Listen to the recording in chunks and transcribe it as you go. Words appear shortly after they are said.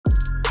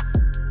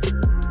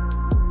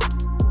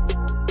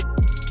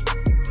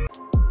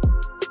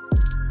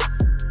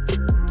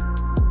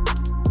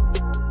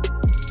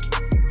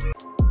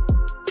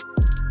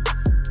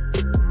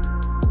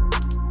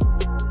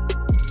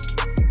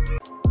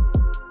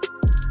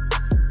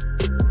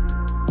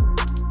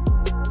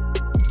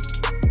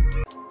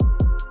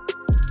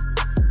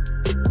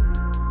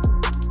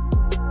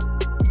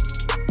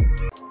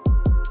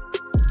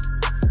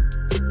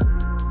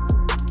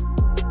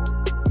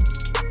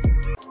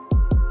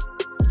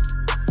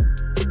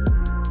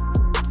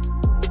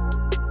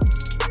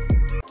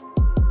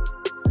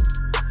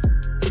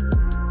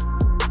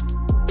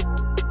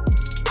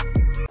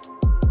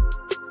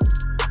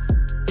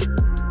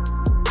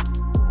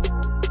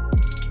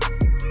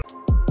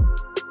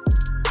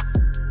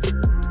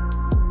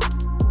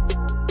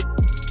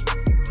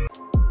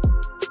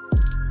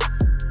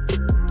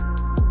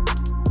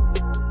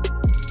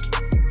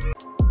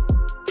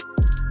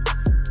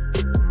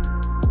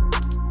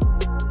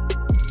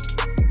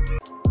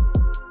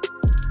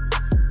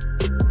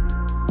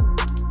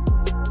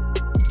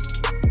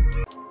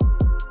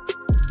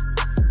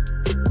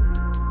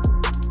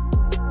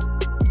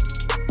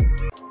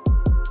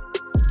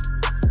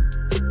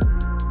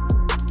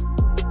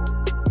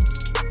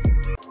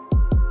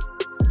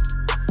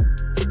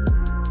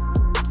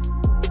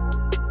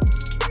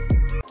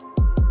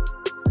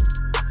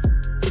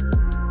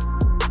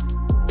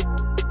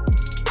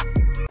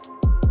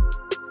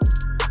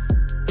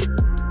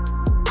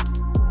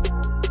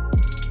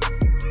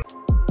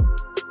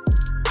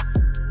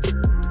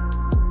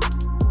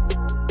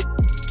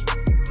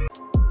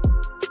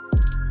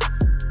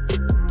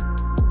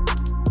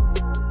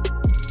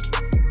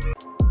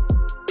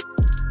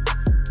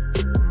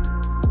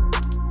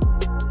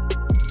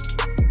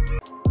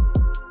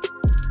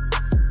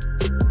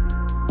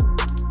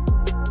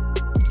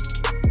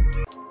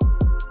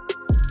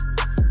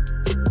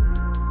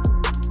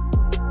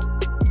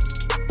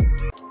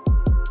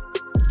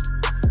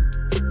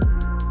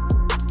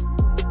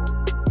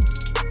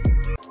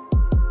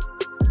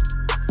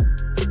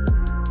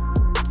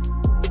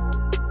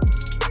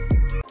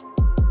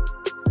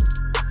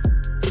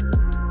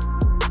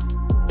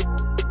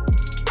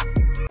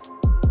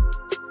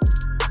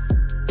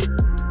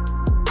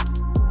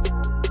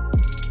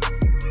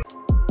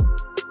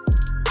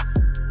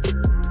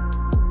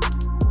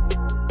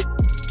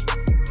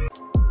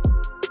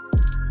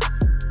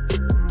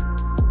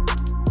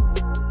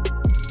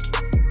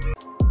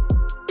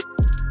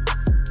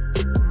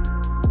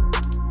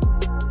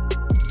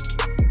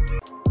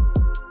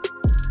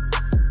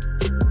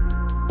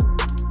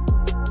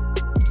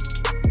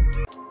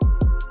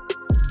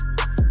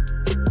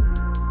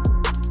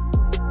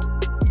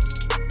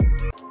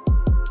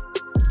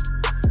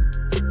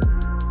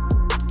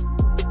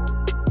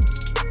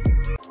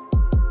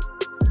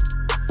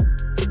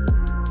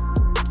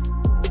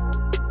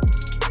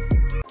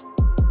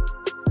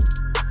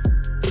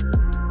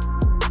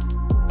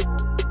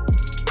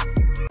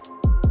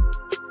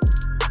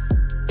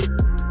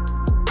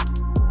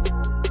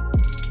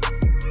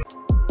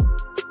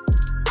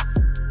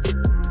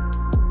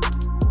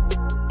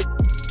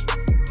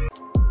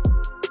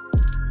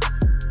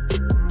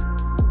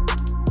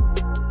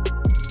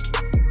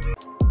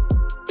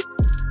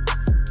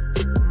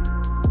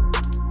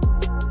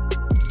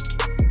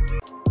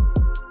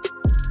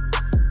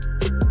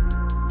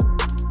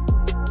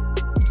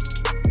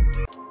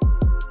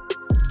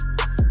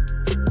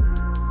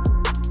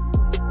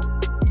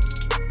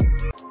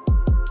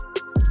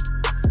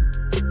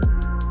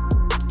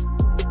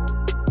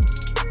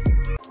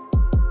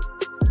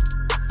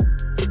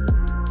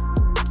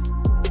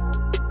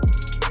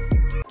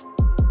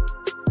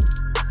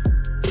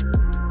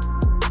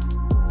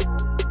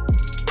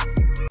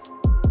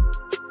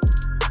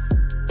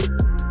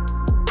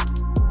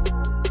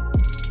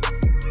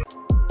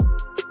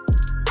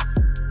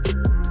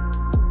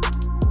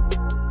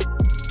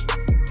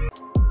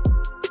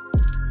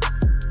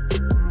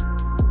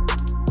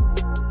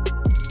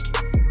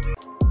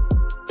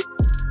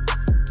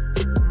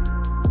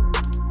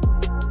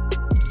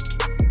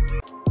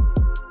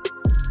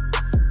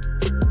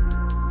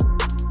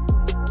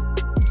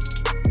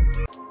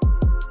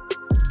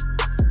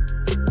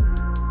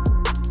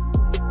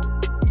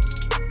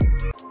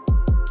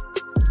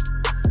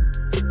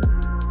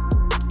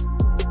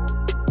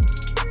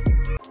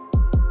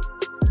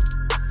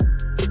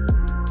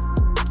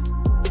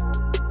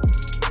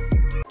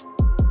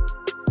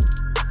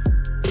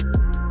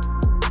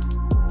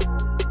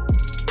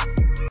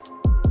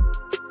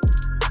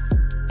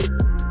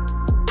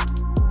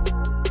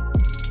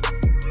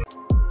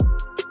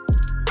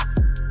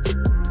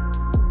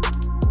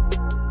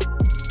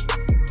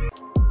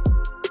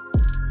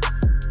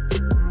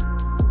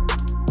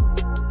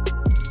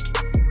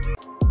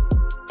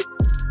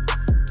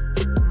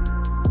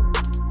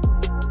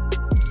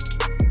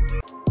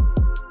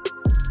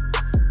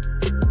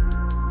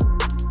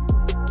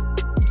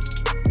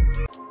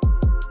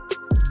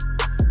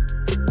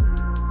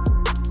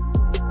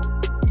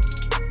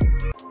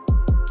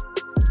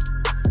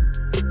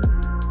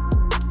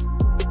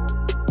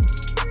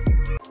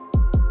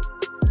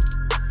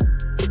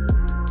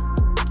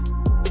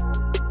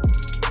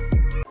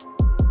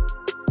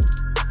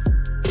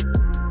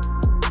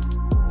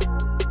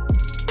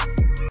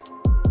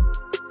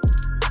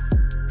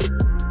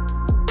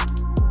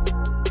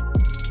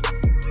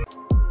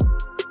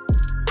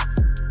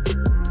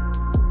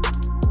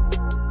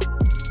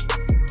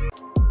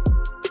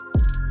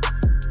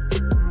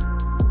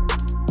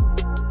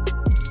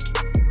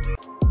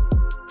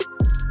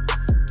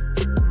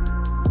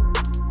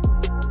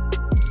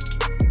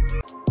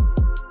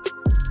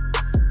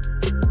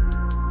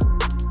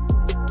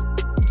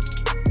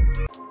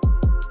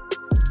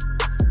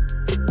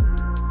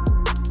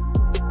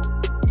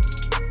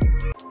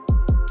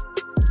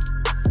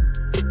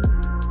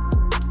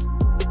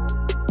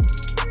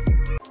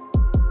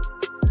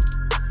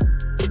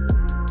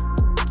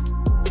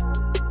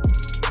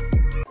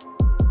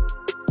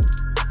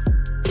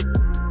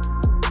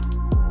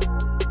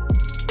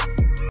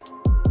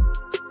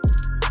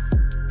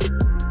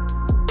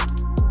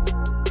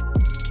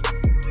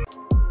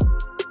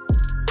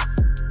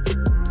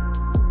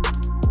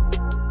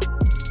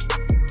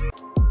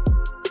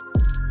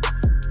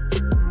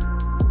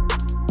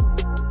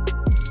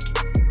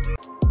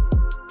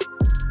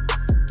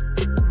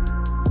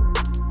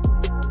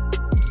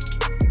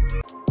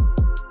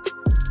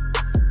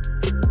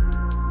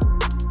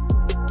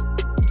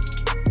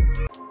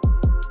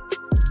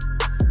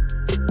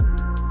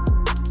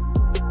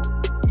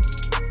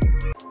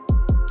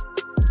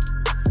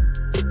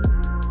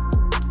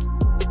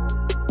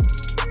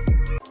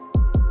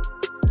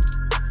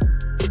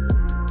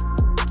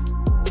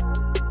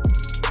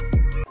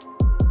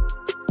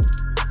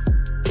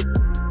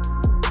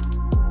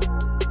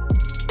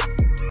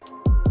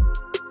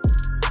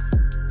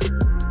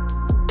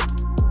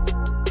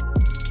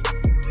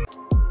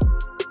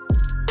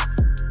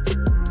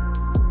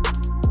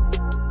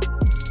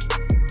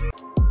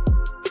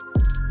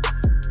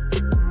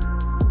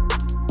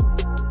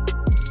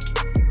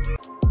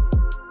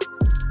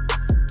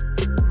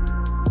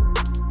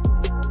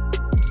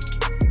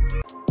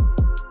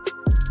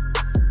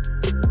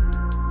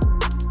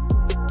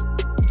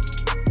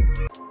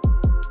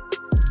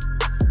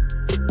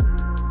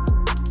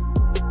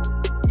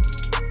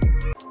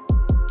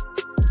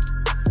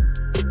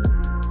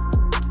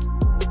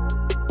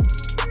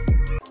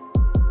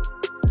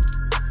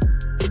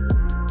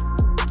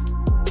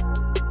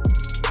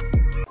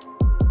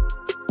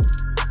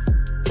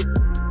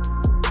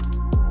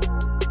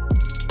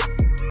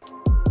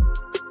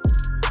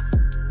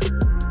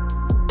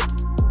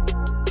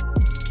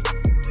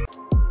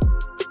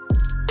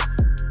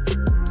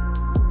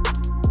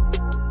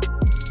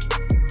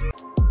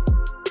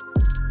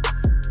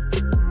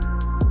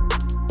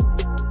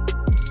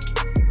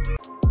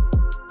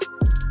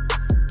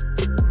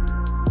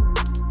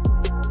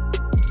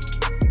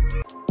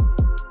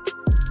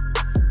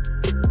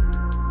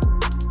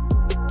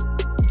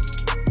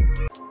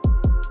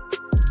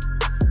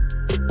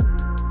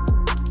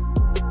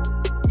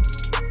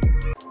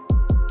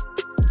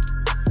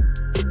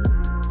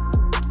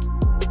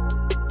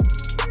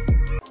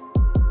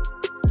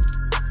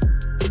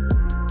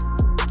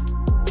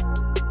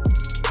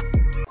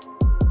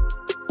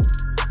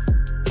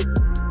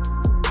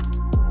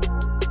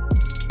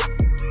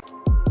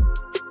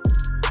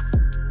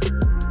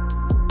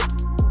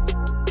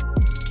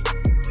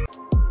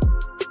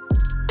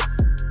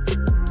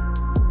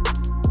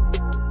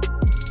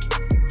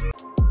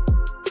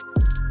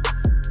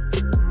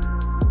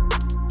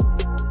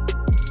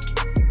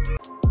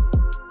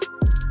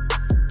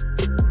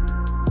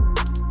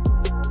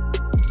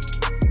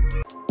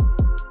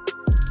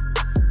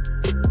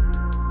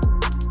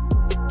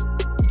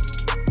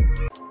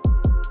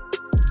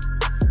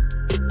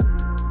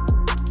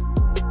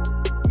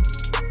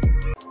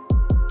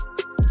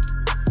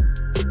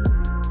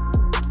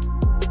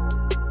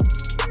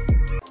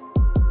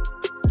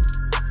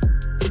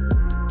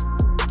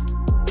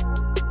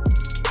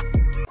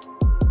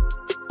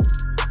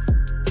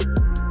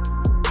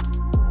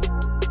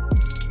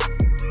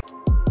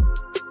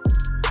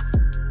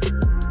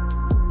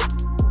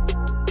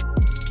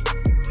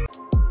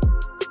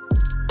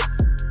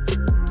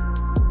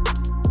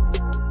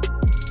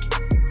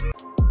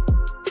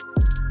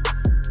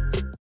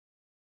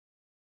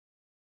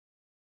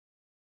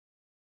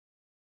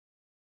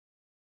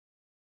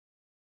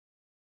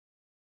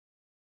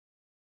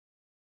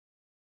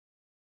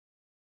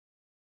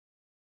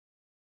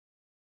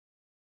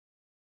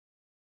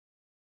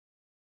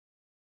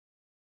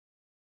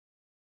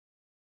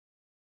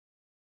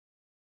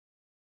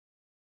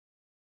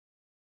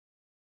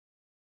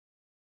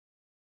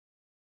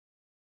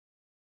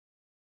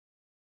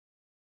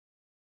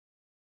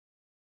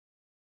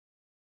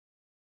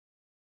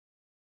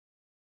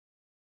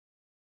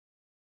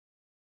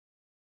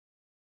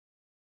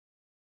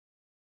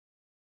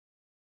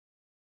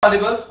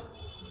audible?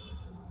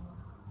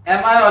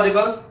 Am I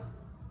audible?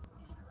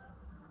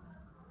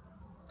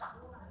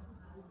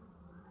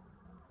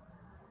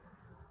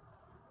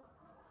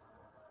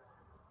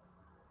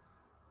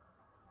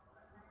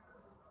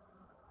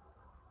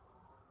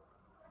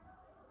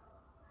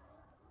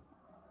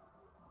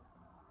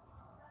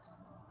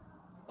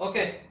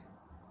 Okay.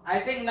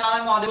 I think now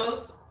I'm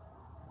audible.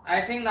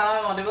 I think now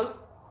I'm audible.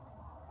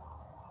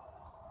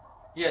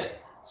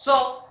 Yes.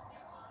 So,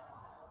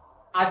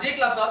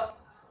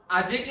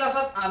 আজি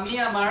ক্লাছত আমি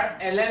আমাৰ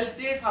LLT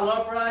ফালৰ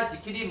পৰা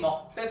যিখিনি মক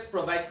টেষ্ট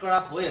প্ৰভাইড কৰা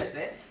হৈ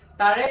আছে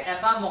তাৰে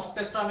এটা মক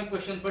টেষ্টৰ আমি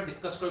কোৱেশ্চন پر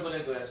ডিসকাস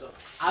কৰিবলৈ গৈ আছো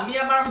আমি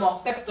আমাৰ মক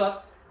টেষ্টত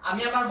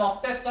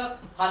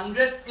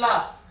 100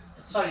 প্লাস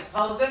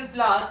 1000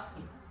 প্লাস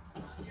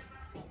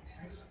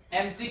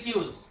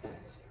MCQs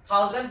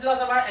 1000 প্লাস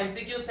আমাৰ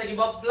MCQs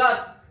থাকিব প্লাস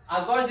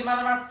আগৰ যিমান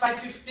আমাৰ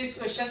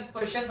 550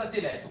 questions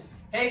আছিলে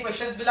সেই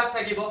questions বিলাক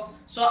থাকিব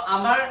সো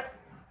আমাৰ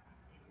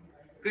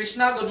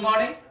কৃষ্ণা গুড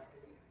মৰ্নিং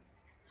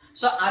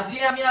So আজি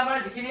আমি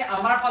আমাৰ যিখিনি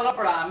আমাৰ ফালৰ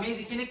পৰা আমি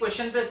যিখিনি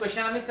question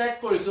আমি সেট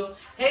কৰিছো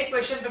সেই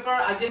question paper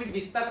আজি আমি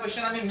 20 টা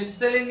question আমি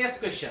miscellaneous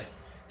question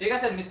ঠিক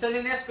আছে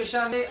miscellaneous question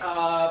আমি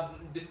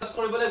ডিসকাস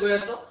কৰিবলৈ গৈ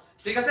আছো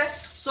ঠিক আছে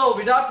so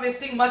without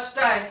wasting much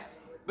time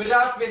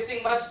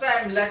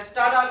let's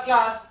start our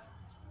class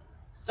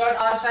start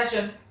our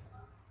session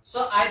so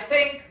I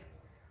think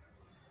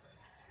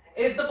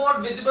is the board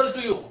visible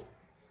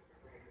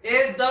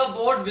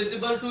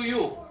to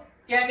you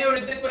can you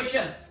read the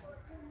questions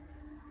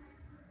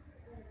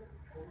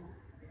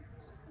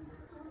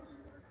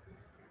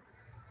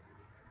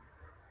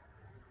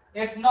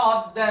if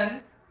not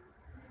then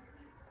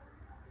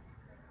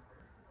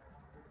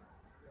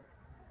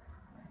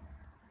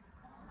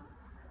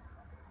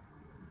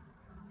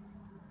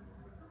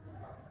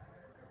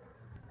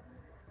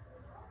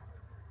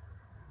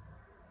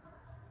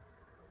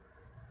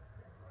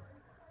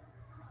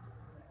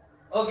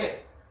okay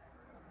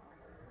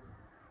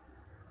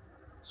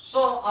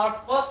so our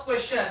first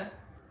question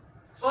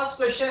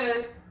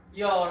is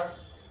your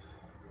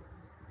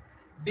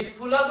the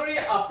Phulaguri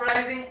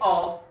uprising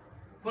of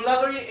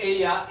Phulaguri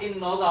area in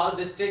Nagaon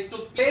district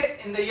took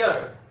place in the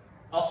year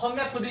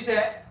Asamiya খুদিছে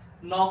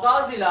Nagaon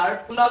জিলাৰ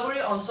ফুলাগুৰি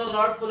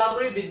অঞ্চলৰ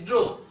ফুলাগুৰি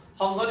বিদ্ৰোহ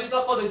সংঘটিত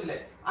ক'ত হৈছিলে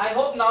I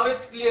hope now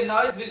it's clear now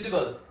it's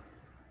visible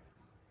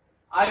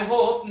I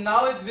hope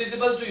now it's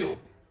visible to you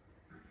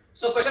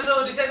so question টো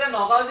দিছে যে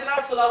নগাঁও জিলাৰ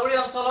ফুলাগুৰি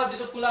অঞ্চলত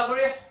যেটো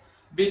ফুলাগুৰি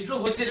বিদ্ৰোহ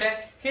হৈছিলে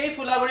সেই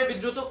ফুলাগুৰি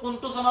বিদ্ৰোহটো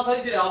কোনটো চনত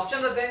হৈছিলে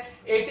অপচন আছে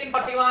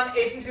 1841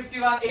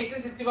 1851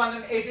 1861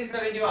 and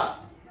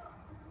 1871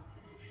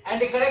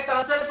 and the correct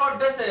answer for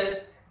this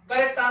is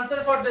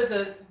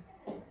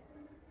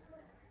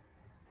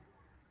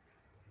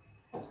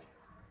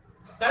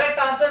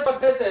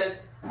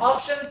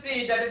option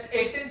C that is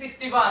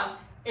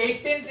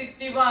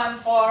 1861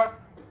 for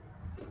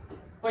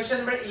question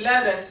number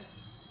 11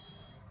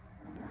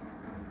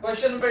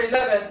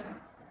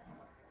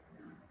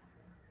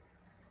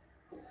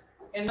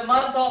 in the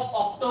month of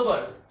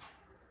October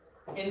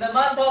in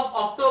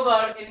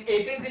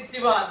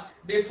 1861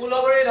 the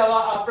Phulaguri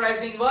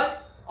uprising was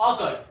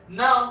occurred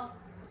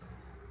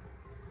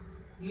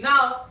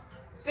now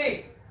see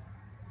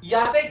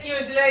ইয়াতে কি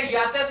হৈছিলে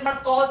ইয়াতে তোমাৰ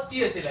কজ কি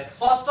আছিল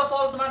ফার্স্ট অফ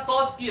অল তোমাৰ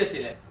cause কি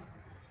আছিল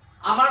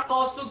আমাৰ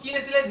কজটো কি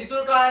আছিল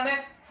যিটোৰ কাৰণে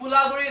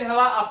ফুলাগুৰি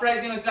ধাৱা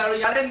আপৰাইজিং হৈছিল আৰু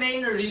ইয়াতে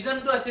মেইন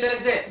ৰিজনটো আছিল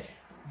যে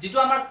যেটো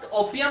আমাৰ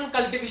ওপিয়াম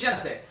কাল্টিভেশন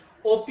আছে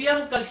ওপিয়াম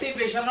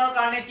কাল্টিভেশনৰ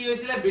কাৰণে কি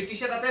হৈছিল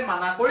ব্ৰিটিছে তাতে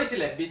মানা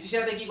কৰিছিল ব্ৰিটিছে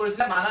তাতে কি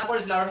কৰিছিল মানা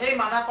কৰিছিল আৰু সেই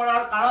মানা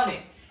কৰাৰ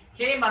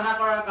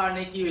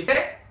কাৰণে কি হৈছে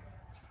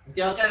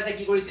তেওঁলোকে তাতে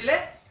কি কৰিছিল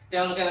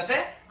তেওঁলোকে তাতে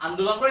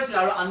আন্দোলন কৰিছিল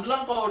আৰু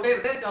আন্দোলন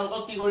কৰোতে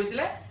তেওঁলোকক কি কৰিছিল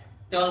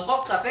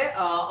তেওঁলোকক তাতে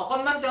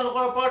অকনমান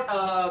তেওঁলোকৰ ওপৰত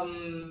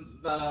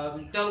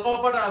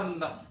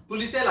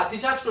পুলিচে লাঠি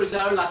চাৰ্জ কৰিছিল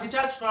আৰু লাঠি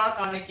চাৰ্জ কৰাৰ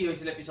কাৰণে কি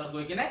হৈছিল পিছত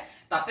গৈ কিনে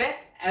তাতে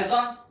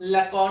এজন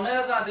কৰ্নেল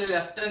এজন আছিল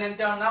লেফটেনেন্ট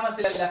তেওঁৰ নাম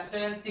আছিল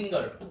লেফটেনেন্ট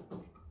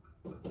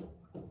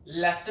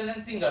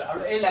সিংগাৰ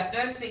আৰু এই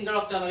লেফটেনেন্ট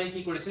সিংগাৰক তেওঁলোকে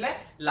কি কৰিছিল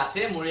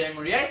লাঠিৰে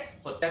মৰিয়াই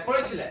হত্যা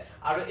কৰিছিল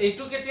আৰু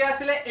এইটো কেতিয়া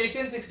আছিল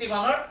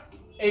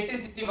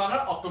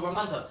 1861 অক্টোবৰ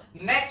মাহত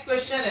next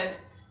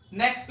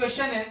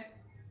question is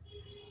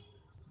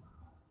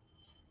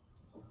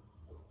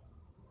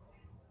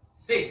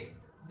see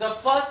the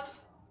first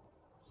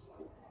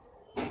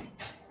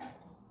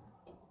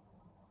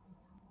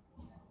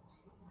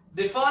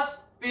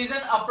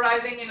peasant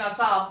uprising in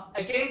Assam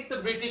against the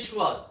British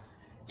was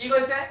কি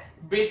কৈছে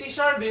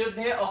ব্ৰিটিছৰ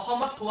বিৰুদ্ধে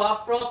অসমত হোৱা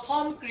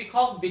প্ৰথম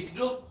কৃষক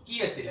বিদ্ৰোহ কি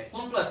আছিল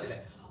কোনটো আছিল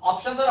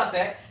অপচনছত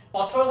আছে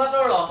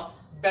পথৰঘাটৰ ৰণ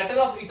battle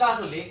of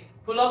Itakhuli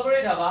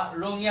Phulguri dhaba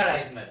Rangia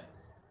ৰাইজমেল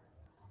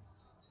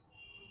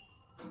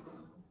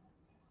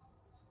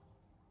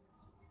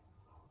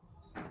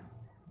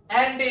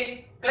and the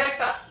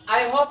correct I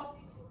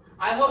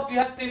hope you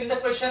have seen the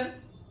question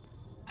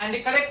and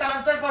the correct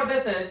answer for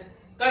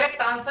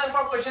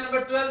question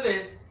number 12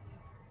 is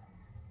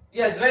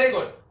yes very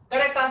good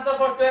correct answer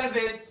for 12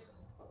 is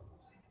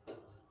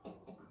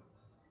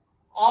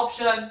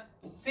option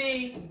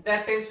C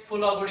that is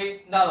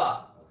Phulaguri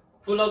Dhaba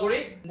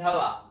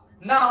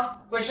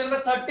Now question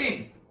number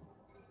 13.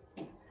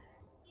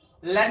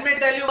 Let me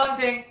tell you one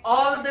thing,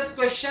 all these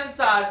questions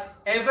are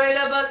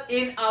available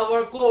in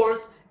our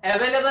course,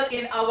 available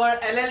in our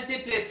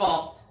LLT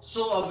platform,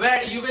 so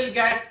where you will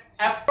get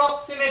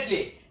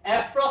approximately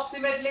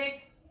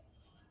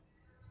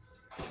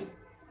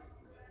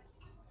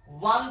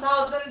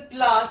 1000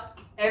 plus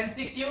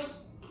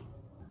MCQs,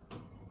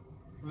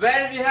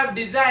 where we have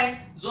designed,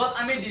 jot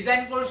ami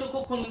design korisu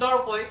khub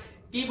sundor koi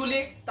ki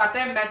buli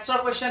tate maths or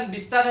question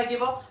 20 ta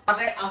thakibo,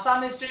 tate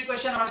Assam history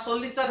question amar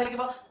 40 ta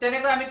thakibo,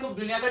 teneko ami khub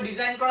dunia ko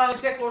design kora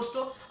hoise course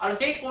to, aru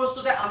sei course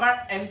to te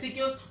amar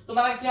MCQs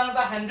tumala ki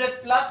hoba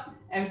 100 plus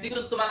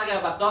MCQs tumala ke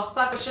hoba 10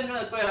 ta question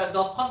 10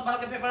 khon tumala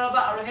ke paper hoba,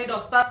 aru sei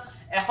 10 ta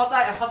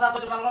 100 ko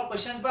tumala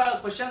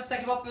questions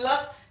thakibo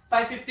plus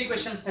 550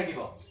 questions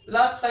thakibo,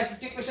 plus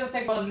 550 questions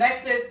thakibo.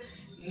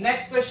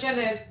 Next question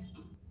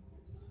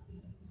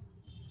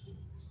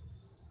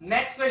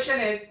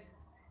is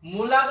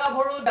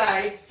Mulagaburu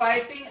died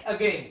fighting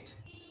against.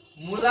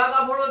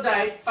 Mulagaburu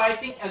died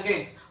fighting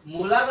against.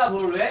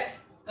 Mulagaburu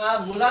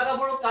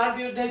কাৰ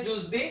বিৰুদ্ধে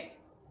যুঁজ দি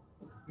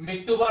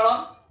মৃত্যুবৰণ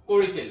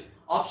কৰিছিল?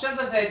 Options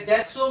আছে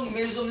দেটসুং,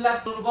 মিৰজুমলা,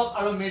 তুৰ্বক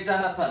আৰু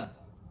মিৰ্জানাথন।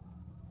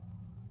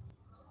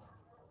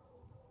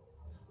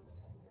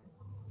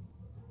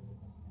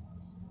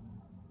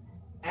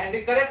 And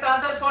the correct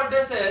answer for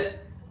this is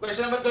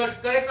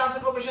correct answer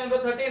for question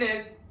number 13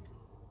 is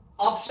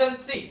option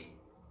C.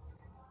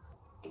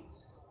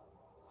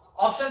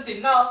 Option C.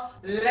 Now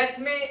let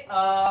me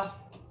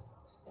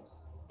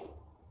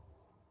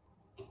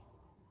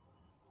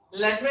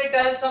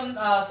tell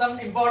some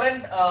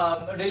important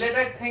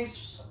related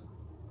things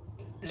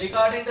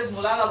regarding this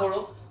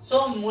Mulagaburu.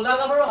 So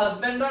Mulagaburu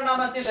husbandor naam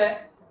asile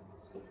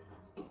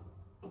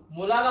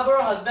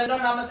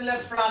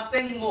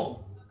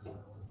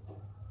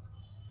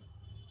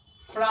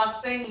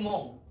Fraseng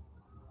Mung.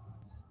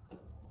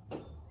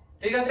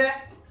 ঠিক আছে,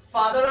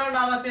 ফাদাৰৰ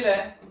নাম আছিলে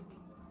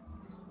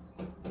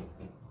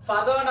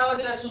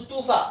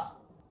সুতুফা,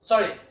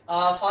 সৰি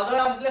ফাদাৰৰ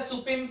নাম আছিলে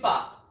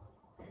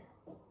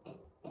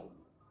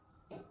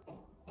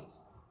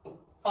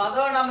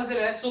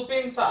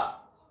সুপিমফা,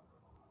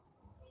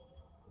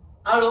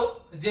 আৰু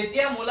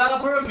যেতিয়া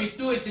মুলাগাবুৰৰ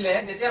মৃত্যু হৈছিলে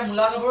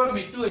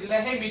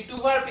সেই মৃত্যু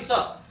হোৱাৰ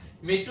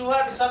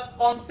পিছত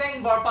কনসেং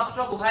বৰপাত্ৰ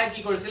গোহাঁই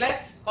কি কৰিছিলে?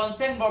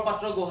 কনসেং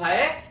বৰপাত্ৰ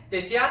গোহাঁয়ে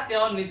তেতিয়া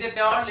তেওঁ নিজে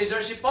তেওঁৰ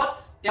লিডাৰশ্বিপত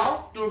তেওঁ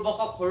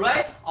তুৰ্বকক হৰুৱাই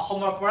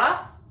অসমৰ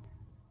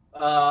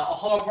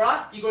পৰা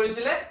কি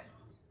কৰিছিলে?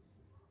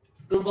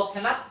 তুৰ্বক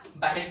সেনাক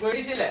বাহিৰ কৰি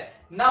দিছিলে।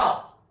 Now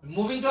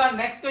moving to our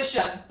next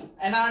question,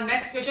 and our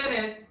next question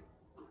is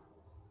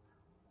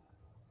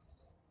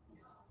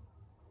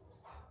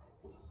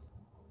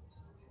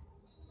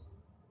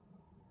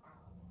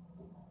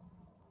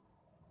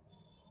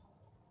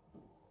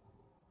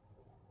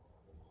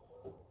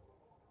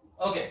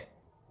okay.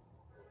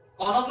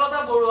 Konoklata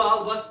Borua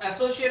was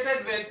associated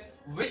with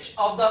which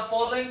of the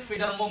following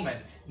freedom movement?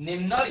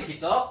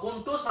 নিম্নলিখিত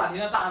কোনটো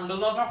স্বাধীনতা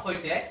আন্দোলনৰ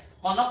সৈতে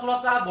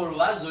কনকলতা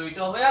বৰুৱা জড়িত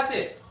হৈ আছে?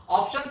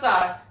 Options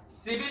are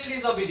civil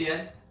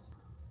disobedience,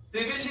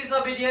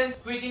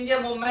 quit India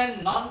movement,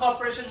 non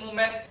cooperation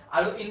movement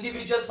আৰু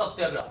individual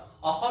satyagraha.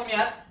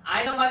 অসমীয়াত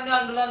আইন অমান্য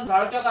আন্দোলন,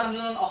 ভাৰতীয়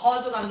আন্দোলন,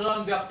 অসহযোগ আন্দোলন,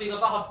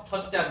 ব্যক্তিগত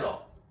satyagraha.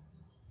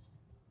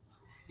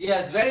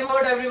 Yes, very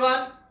good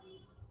everyone.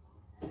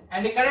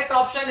 And the correct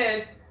option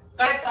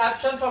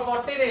for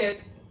 14 is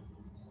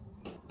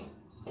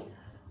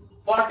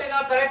 14.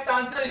 Our correct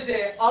answer is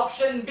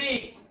option B,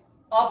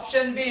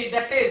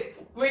 that is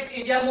quit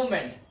India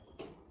movement.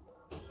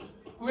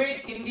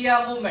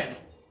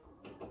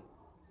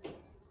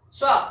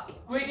 So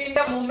quit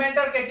India movement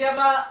or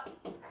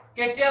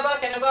কেতিয়াবা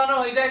কেনেকুৱা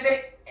হৈ যায় যে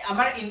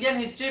আমাৰ ইন্ডিয়ান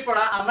হিষ্ট্ৰি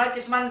পৰা আমাৰ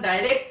কিছুমান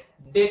ডাইৰেক্ট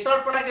ডেটৰ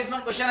পৰা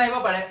কিছুমান কোৱেশ্চন আহিব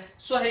পাৰে।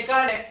 সো সেই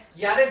কাৰণে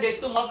ইয়াৰে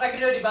ডেটটো মনত ৰাখি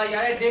দিবা।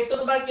 ইয়াৰে ডেটটো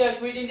তোমাৰ কি হয়?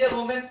 কুইট ইন্ডিয়া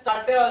মুভমেন্ট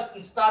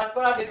স্টাৰ্ট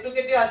কৰা ডেটটো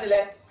কেতিয়া আছিল?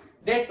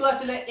 ডেটটো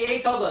আছিল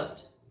 8 আগষ্ট।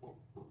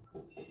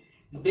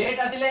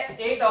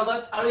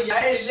 আৰু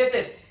ইয়াৰে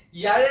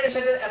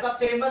ৰিলেটেড এটা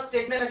ফেমাস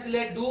স্টেটমেন্ট আছিল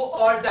ডু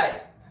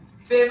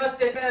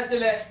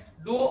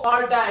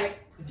অৰ ডাই।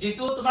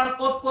 যিটো তোমাৰ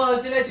ক'ত কোৱা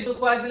হৈছিল?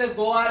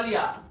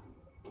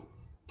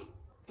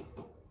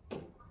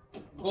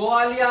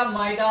 গোৱালিয়া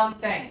ময়দান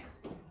ট্যাঙ্ক।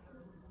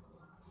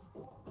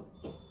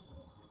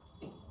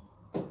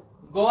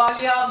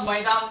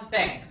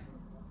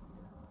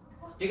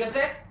 ঠিক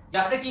আছে,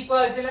 ইয়াতে কি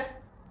কোৱা হৈছিল?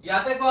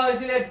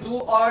 ডু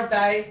অৰ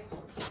ডাই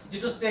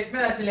যেটো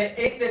স্টেটমেন্ট আছিল,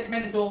 এই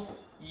স্টেটমেন্টটো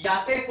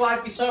ইয়াতে কোৱাৰ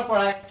পিছৰ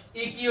পৰা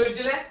ই কি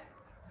হৈছিল?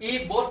 ই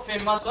বহুত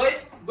ফেমাস হৈ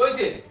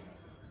গৈছিল।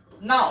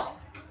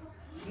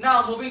 Now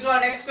moving to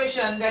our next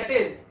question, that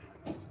is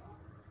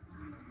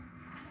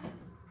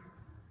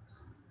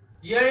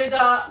here is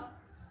a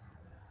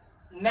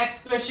next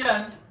question,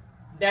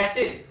 that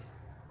is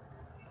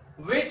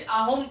which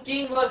Ahom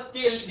king was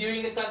killed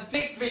during the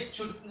conflict with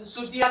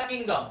Sutia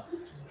kingdom?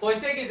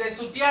 কৈছে কি যে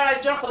সুতিয়া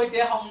ৰাজ্যৰ সৈতে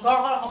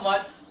সংঘৰ্ষৰ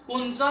সময়ত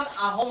কোনজন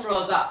আহোম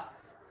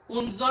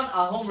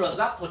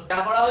ৰজাক হত্যা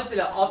কৰা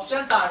হৈছিল?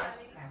 Options are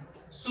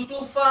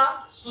সুতুফা,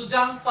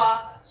 সুজাংফা,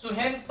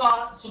 সুহেনফা,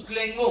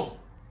 সুক্লেংমুং।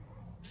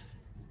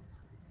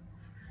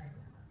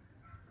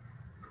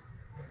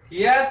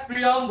 Yes,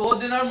 Priyam,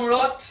 বহুত দিনৰ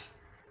মূৰত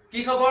কি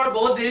খবৰ?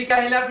 বহুত দেৰিকৈ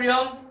আহিলা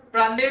Priyam.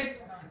 Prandeep,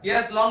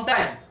 yes, long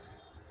time.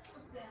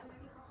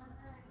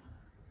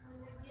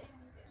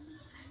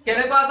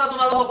 কেনেকুৱা আছা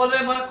তোমালোক সকলোৱে?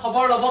 মই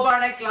খবৰ ল'ব পৰা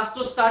নাই,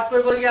 ক্লাছটো ষ্টাৰ্ট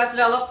কৰিবলগীয়া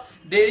আছিলে, অলপ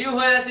দেৰিও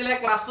হৈ আছিলে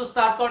ক্লাছটো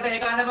ষ্টাৰ্ট কৰোঁতে,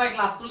 সেইকাৰণে মই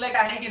ক্লাছটোলৈ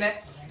আহি কিনে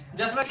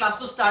জাষ্ট মই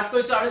ক্লাছটো ষ্টাৰ্ট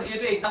কৰিছো। আৰু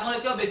যিহেতু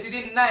এক্সামলৈকে বেছি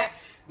দিন নাই,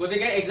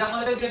 গতিকে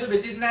এক্সামলৈকে যিহেতু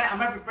বেছি দিন নাই,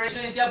 আমাৰ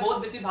প্ৰিপাৰেচন এতিয়া বহুত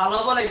বেছি ভাল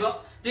হ'ব লাগিব,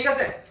 ঠিক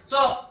আছে? So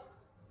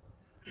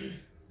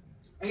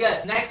yes,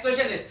 next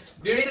question is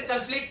during the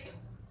conflict.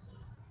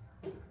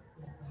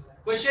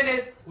 Question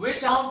is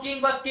which Ahom king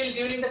was killed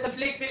during the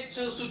conflict with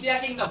Sutia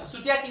kingdom?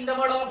 Sutia kingdom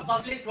or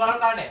conflict হোৱাৰ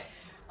কাৰণে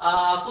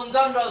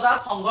কোনজন ৰজা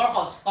সংঘৰ্ষ,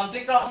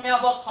 কনফ্লিক্টৰ অসমীয়া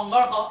হ'ব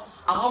সংঘৰ্ষ,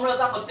 আহোম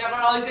ৰজা হত্যা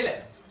কৰা হৈছিল?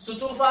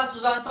 সুতুফা,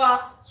 সুজানফা,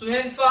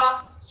 সুহেনফা,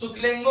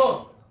 সুকলেংগো?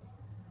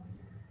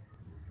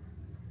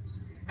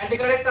 And the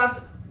correct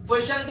answer,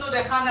 question to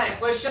দেখা নাই,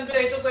 question to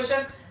এইটো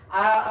question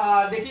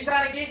দেখিছা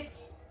নেকি?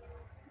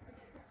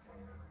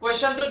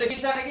 question to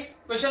দেখিছা নেকি?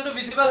 question to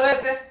visible হৈ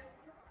আছে?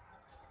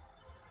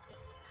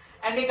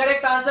 And the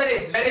correct answer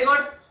is very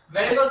good,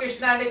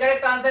 Krishna. And the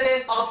correct answer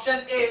is option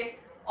A,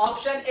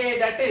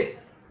 that is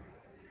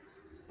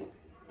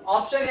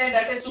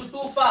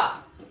Sutufa.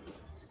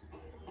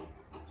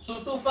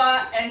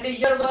 And the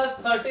year was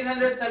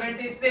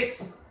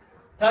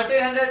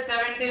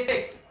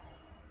 1376.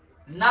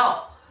 Now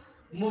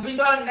moving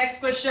to our next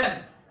question,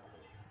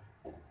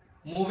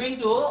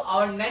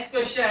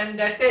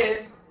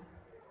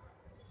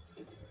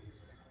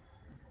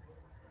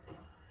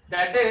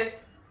 that is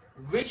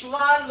which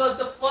one was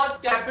the first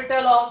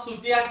capital of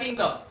Sutia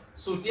kingdom?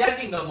 Sutia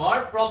kingdom or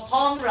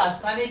prothom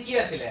rajdhani ki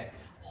asile?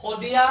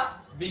 Hodia,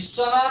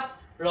 Vishwanath,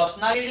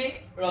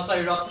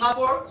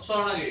 Ratnapur,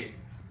 Swarnagiri?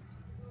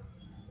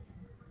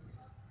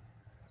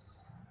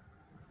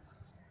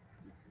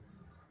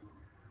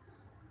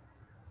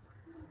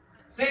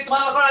 See,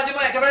 তোমালোকৰ আজি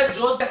মই একেবাৰে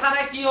জোশ দেখা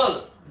নাই, কি হল?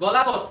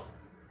 গলা কত?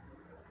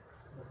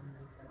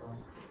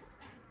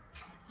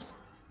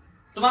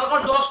 তোমালোকৰ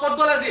জোশ কত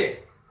গল আজি?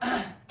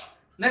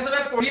 নে সবে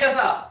পঢ়ি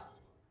আছা?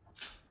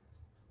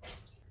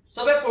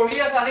 সবে পঢ়ি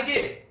আছা নেকি?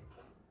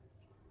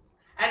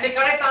 And the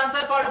correct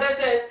answer for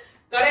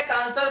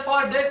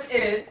this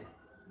is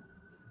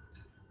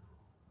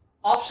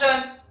option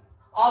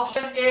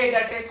A,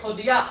 that is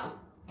Hodia.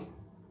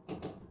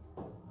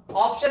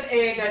 Option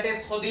A, that is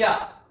Hodia.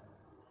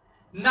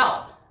 Now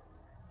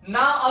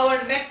our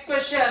next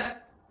question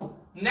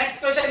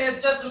is,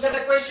 just look at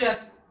the question.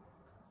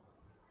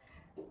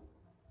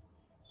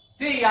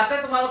 See, ইয়াতে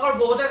তোমালোকৰ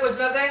বহুতে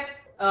কৈছিল যে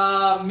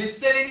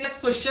miscellaneous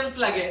questions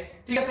লাগে,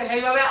 ঠিক আছে?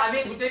 সেইভাবে আমি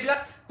গুটেইবিলাক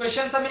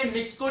questions আমি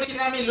মিক্স কৰি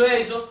কিনে আমি লৈ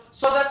আহিছো,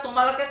 so that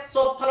তোমালোকে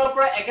সব ফালৰ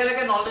পৰা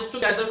একেলগে নলেজটো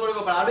গ্যাদাৰ কৰিব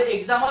পাৰা। আৰু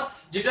এক্সামত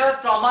যেটা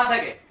ট্ৰমা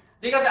থাকে,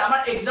 ঠিক আছে? আমাৰ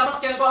এক্সামত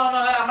কেনেকুৱা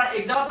হয়, আমাৰ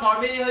এক্সামত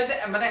নরমালি হৈছে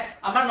মানে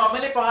আমাৰ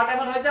নরমালি পঢ়া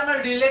টাইমত হৈছে আমাৰ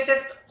ৰিলেটেড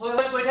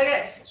হৈ গৈ থাকে,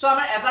 সো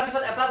আমাৰ এটা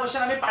পিছত এটা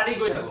কোৱেশ্চন আমি পাৰি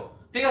গৈ থাকো,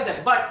 ঠিক আছে?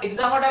 বাট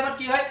এক্সামৰ টাইমত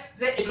কি হয়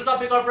যে এটো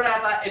টপিকৰ পৰা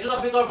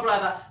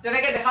এটা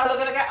তেনেকে দেখাৰ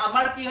লগে লগে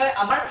আমাৰ কি হয়,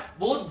 আমাৰ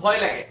বহুত ভয়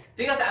লাগে,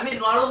 ঠিক আছে? আমি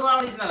নোৱাৰো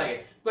নিচিনা লাগে।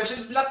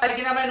 কোৱেশ্চনছ বিলাক চাই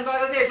কিনে আমাৰ এনেকুৱা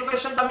লাগে যে এটো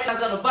কোৱেশ্চন আমি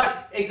নাজানো, বাট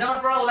এক্সামৰ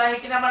পৰা ওলাই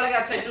কিনে আমাৰ লাগে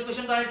আচ্ছা এটো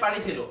কোৱেশ্চনটো আমি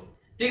পাৰিছিলো,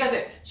 ঠিক আছে?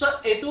 সো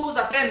এটো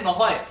যাতে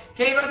নহয়,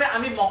 সেইভাবে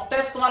আমি মক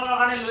টেস্ট তোমালোকৰ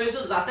কাৰণে লৈ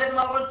আহিছো, যাতে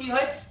তোমালোকৰ কি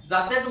হয়,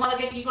 যাতে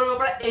তোমালোকে কি কৰিব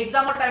পাৰা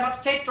এক্সামৰ টাইমত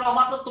সেই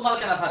ট্ৰমাটো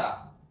তোমালোকে নাথাকা।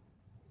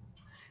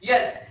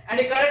 Yes, and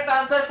the correct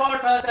answer for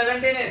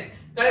 17 is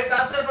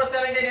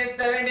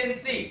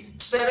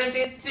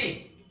 17C.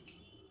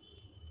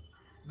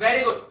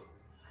 Very good.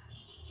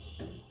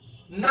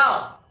 Now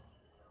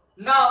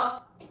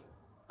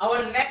our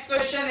next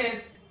question is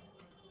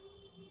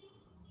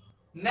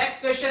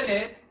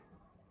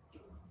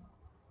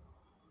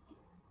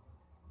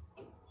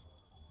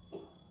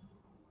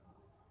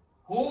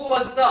who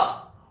was the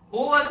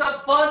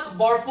first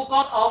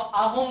Borfukon of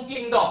Ahom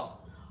kingdom?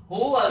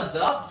 Who was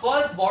the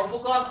first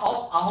Borfukon of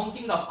Ahom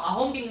kingdom?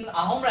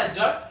 Ahom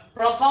ৰাজ্যৰ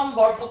প্ৰথম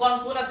বৰফুকন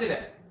কোন আছিল?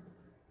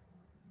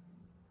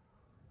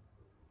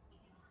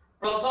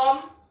 প্ৰথম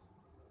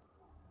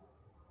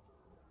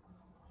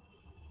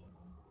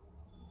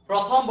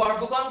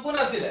বৰফুকন কোন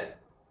আছিল?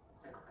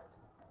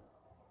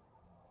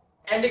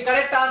 And the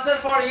correct answer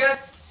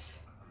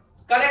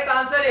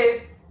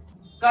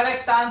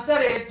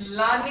is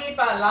Lani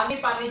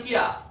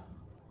Panikia.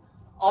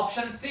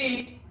 Option C,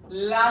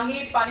 Lani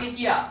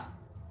Panikia.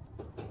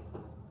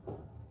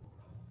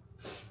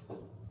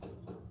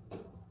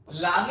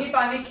 Lani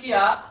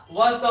Panikia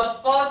was the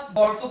first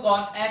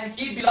Borfukon and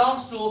he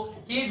belongs to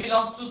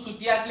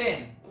Sutia clan.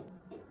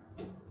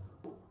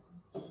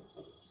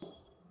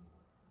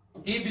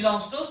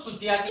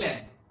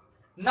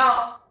 Now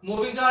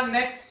moving to our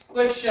next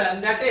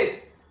question, that is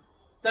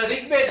the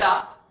Rig Veda.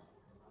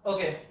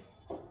 Okay,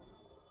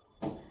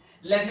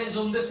 let me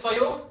zoom this for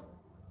you.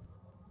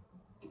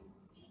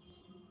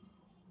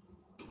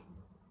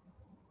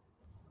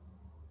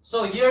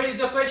 So here is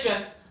the question.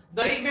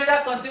 The Rig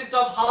Veda consists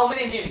of how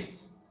many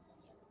hymns?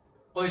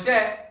 Hoise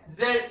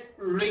je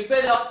Rig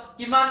Veda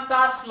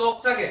kimanta shlok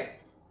thake?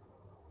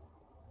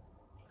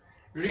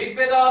 Rig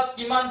Veda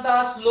kimanta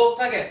shlok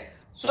thake?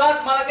 So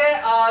তোমালোকে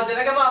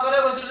যেনেকে মই আগতে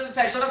কৈছিলো যে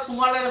সেশনত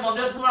সোমাৰ লাগে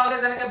মন্দিৰত সোমাৰ আগে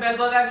যেনেকে বেল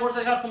বজায় মোৰ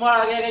সেশনত সোমাৰ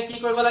আগে আগে কি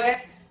কৰিব লাগে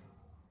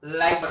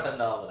লাইক বাটন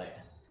দবাব লাগে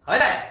হয়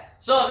নাই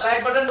সো লাইক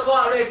বাটন দবাব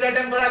আৰু এপ্লাই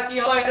টাইম কৰা কি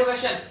হয় এইটো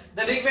question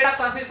the Rigveda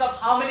consist of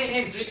how many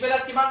hymns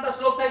ঋগ্বেদাত কিমানটা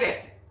শ্লোক থাকে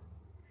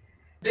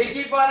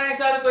দেখি পোৱা নাই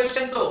স্যাৰ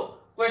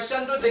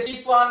কোৱেশ্চনটো দেখি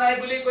পোৱা নাই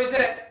বুলি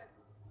কৈছে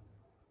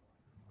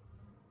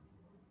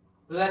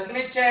let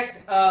me check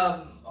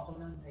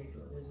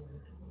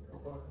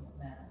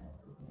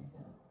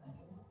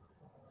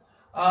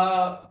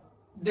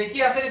দেখি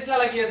আছে নিচিনা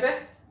লাগি আছে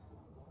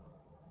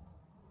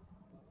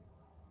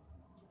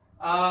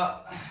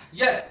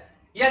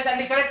yes and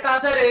the correct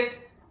answer is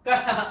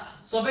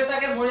সবে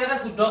সাকে মোৰ এটা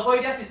শুদ্ধ কৰি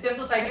দিয়া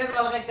সিস্টেমটো চাইকেল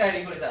তোমালোকে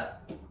ক্যাৰি কৰিছা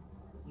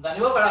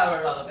জানিব পাৰা আৰু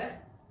লগতে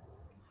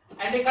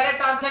and the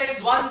correct answer is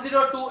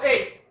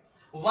 1028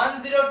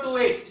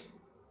 1028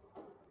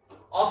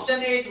 option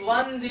 8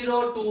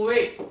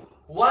 1028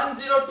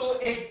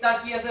 1028 টা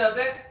কি আছে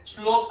তাতে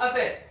শ্লোক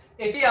আছে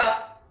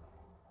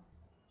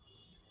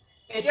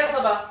এতিয়া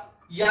সবা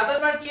ইয়াতে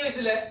তোমাৰ কি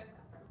হৈছিল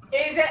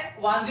এই যে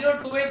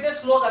 1028 যে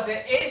শ্লোক আছে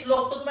এই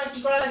শ্লোকটো তোমাৰ কি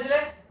কৰা হৈছিল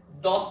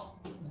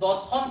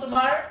 10 খন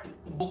তোমাৰ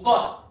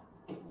বুকত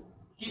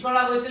কি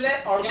কৰা গৈছিল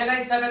অৰ্গানাইজ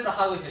হিচাপে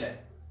ৰখা গৈছিল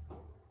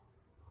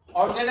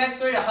অৰ্গানাইজ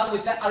কৰি ৰখা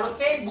গৈছিল আৰু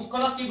সেই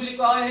বুকখনক কি বুলি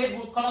কোৱা হয় সেই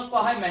বুকখনক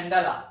কোৱা হয়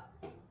মেণ্ডালা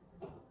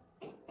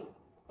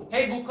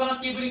সেই বুকখনক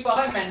কি বুলি কোৱা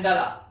হয়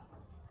মেণ্ডালা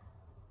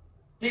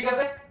ঠিক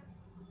আছে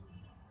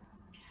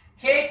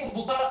সেই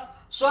বুকখনক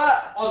সোৱা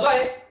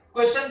অজয়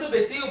কোৱেশ্চনটো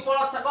বেছি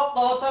ওপৰত থাকক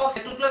তলত থাকক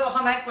হেতুক লৈ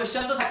কথা নাই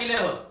কোৱেশ্চনটো থাকিলে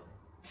হ'ল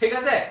ঠিক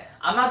আছে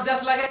আমাক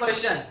জাস্ট লাগে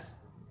কোৱেশ্চনস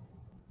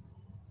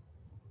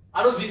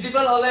আৰু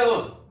ভিজিবল হলে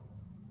হ'ল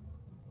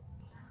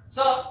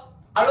সো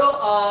আৰু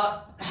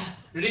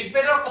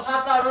ঋগ্বেদৰ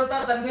কথাটো আৰু এটা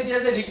জানিব দিয়া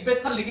যে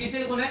ঋগ্বেদখন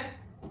লিখিছিল কোনে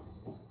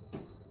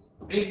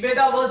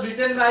Rigveda was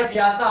written by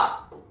Vyasa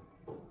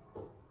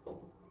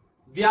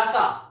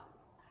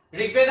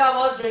Rigveda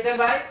was written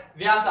by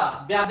Vyasa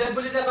Vyasdev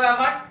বুলি যে কয়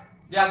আমাৰ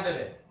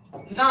ব্যাসদেৱে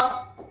now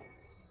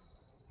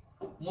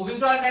moving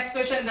to our next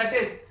question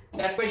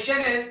that question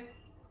is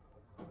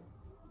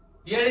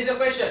here is a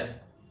question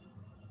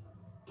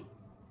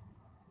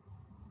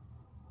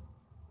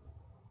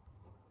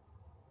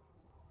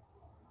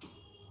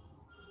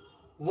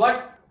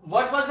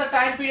what was the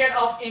time period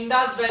of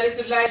Indus Valley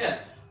civilization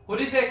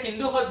সুধিছে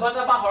হিন্দু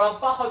সভ্যতা বা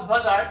হৰপ্পা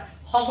সভ্যতাৰ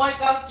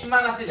সময়কাল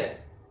কিমান আছিল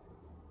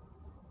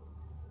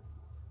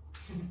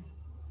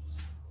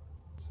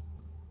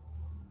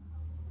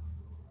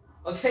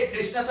Okay,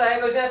 Krishna Sahay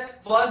কৈছে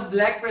first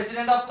black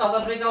president of South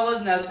Africa was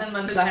Nelson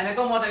Mandela.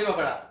 হেনেকো মত আহিব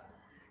পাৰা.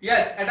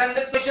 Yes, attend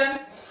this question.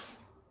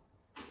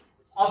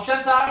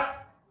 Options are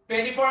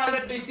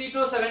 2400 BC to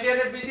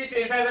 1700 BC,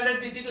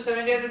 2500 BC to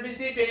 1700 BC,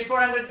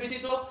 2400 BC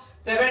to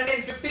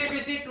 1750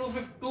 BC,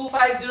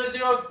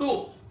 25000 to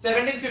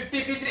 1750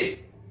 BC.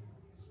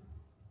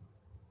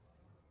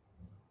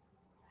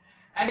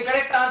 And the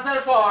correct answer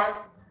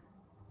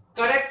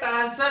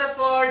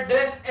for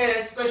this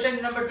is question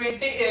number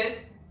 20 is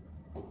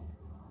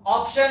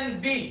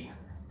option B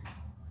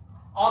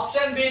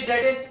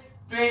that is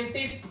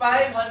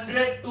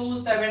 2500 to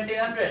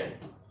 1700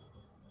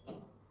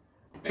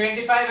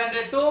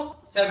 to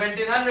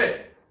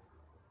 1700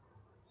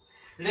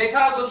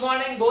 Rekha good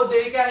morning bahut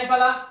deri ke ahi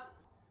pala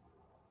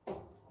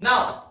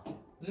now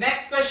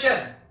next question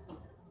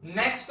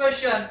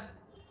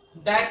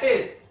that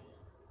is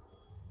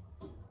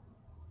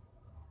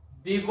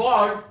the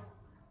word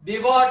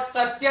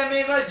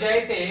satyameva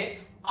jayate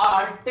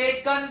are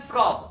taken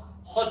from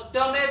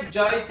Satyameva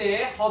Jayate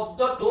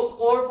শব্দটো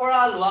কৰ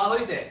পৰা লোৱা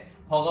হৈছে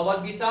ভগৱত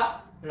গীতা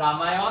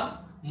ৰামায়ণ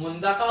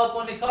মুণ্ডাকা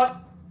উপনিষদ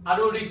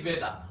আৰু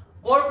ঋগ্বেদ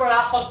কৰ পৰা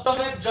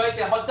সত্যমেৱ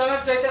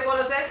জয়তে কৰ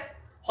আছে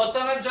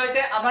সত্যমেৱ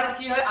জয়তে আমাৰ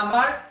কি হয়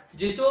আমাৰ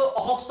যেটো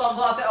অশোক স্তম্ভ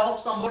আছে অশোক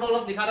স্তম্ভৰ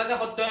তলত লিখা থাকে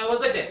সত্যমেৱ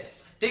জয়তে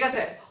ঠিক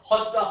আছে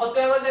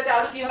সত্যমেৱ জয়তে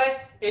আৰু কি হয়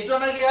এটো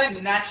আমাৰ কি হয়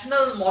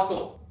নেশনাল মটো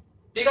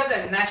ঠিক আছে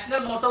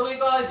নেশনাল মটো বুলি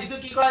কয় যেটো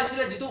কি কৰা হৈছিল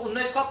যেটো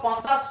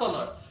 1950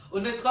 চনৰ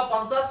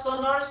 1950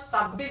 চনৰ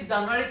 26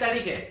 জানুৱাৰী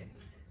তাৰিখে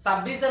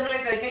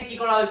কি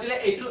কৰা হৈছিল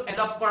এটো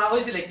এডপ্ট কৰা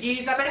হৈছিল কি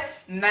হিচাপে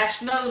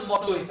নেশনাল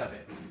মটো হিচাপে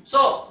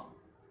so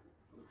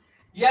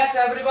yes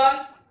everyone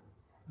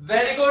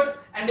very good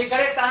and the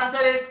correct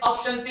answer is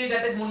option C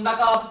that is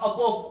Mundaka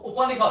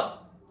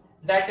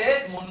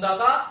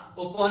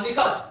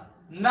Upanishad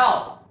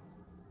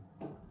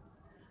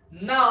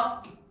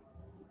now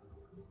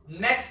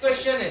next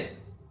question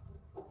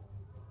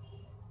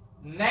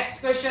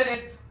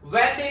is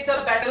when did the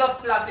battle of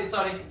Plassey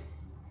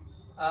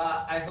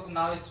I hope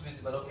now it's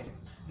visible okay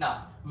now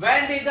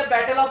when did the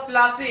battle of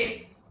Plassey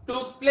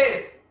took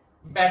place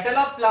battle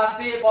of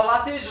Plassey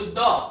যুদ্ধ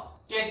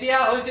কেতিয়া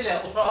হৈছিল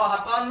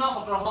 1857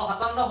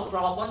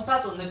 1750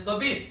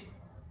 1920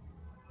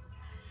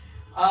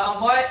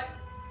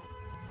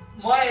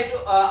 মই এটো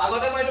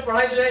আগতে মই এটো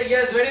পঢ়াইছো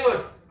yes very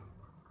good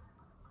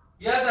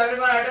yes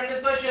everyone attend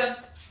this question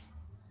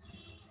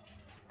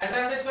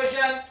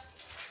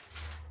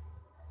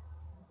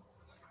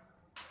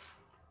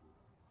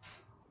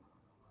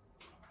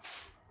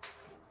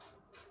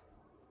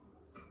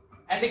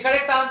And the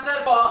correct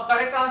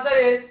answer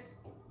is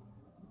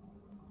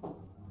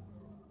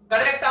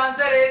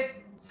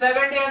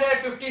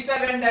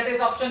 1757, that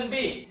is option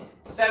B.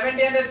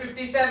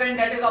 1757,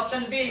 that is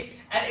option B,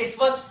 and it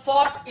was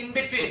fought in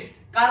between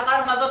কাৰ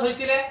মাজত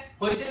হৈছিলে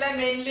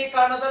mainly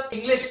কাৰ মাজত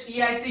English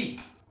EIC,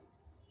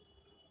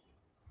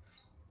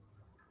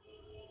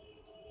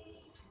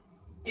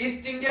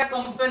 East India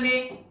Company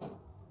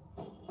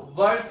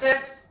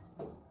versus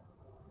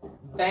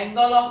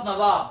Bengal of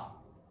Nawab.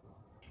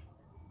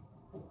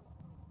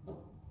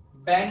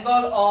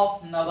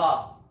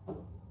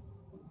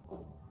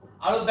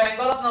 আৰু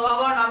Bengal of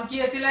নবাবৰ নাম কি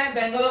আছিল?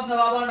 Bengal of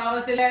নবাবৰ নাম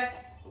আছিল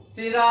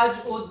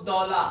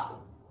সিৰাজ-উদ-দৌলা।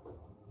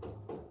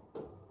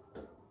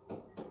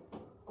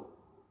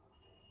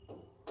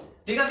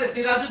 ঠিক আছে,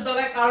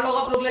 সিৰাজ-উদ-দৌলাই কাৰ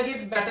লগত লগ লাগি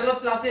ব্যাটল অফ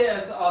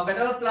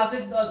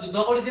প্লাচিড যুদ্ধ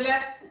কৰিছিলে?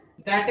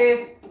 দ্যাট ইজ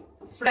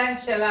ফ্ৰেঞ্চ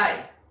এলাই।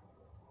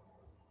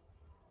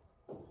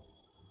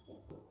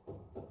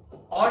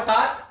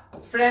 অৰ্থাৎ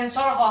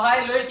ফ্ৰেঞ্চৰ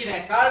সহায় লৈ কিনে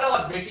কাৰ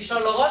লগত?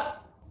 ব্ৰিটিছৰ লগত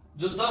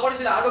যুদ্ধ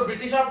কৰিছিলে। আৰু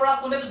ব্ৰিটিছৰ পৰা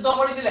কোনে যুদ্ধ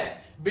কৰিছিলে?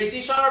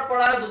 ব্ৰিটিছৰ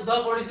পৰা যুদ্ধ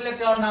কৰিছিলে,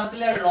 তেওঁৰ নাম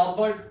আছিল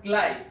ৰবাৰ্ট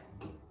ক্লাইভ।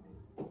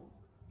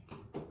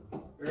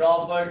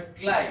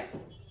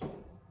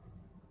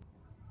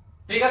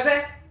 ঠিক আছে?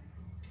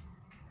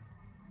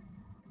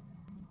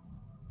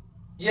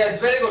 Yes,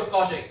 very good,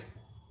 Kaushik.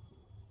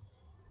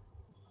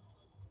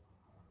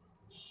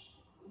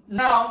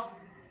 Now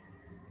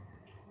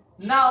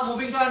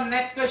moving to our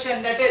next question,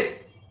 that is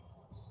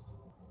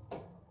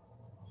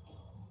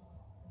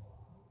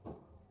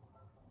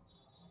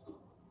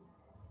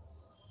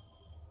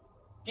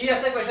কি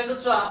আছে কোৱেশ্চনটো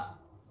চোৱা।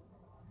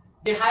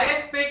 The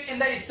highest peak in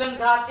the Eastern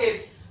Ghat is,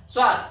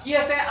 চোৱা কি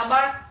আছে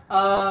আমাৰ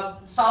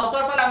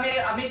সাউথৰ ফালে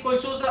আমি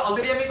কৈছো যে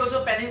অলৰেডি আমি কৈছো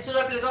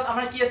পেনিনসুলাৰ প্লেটত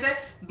আমাৰ কি আছে?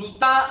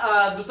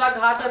 দুটা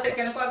ঘাট আছে।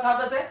 কেনেকুৱা ঘাট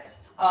আছে?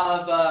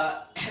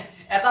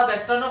 এটা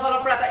ওয়েস্টাৰ্ণৰ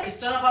ফালৰ পৰা, এটা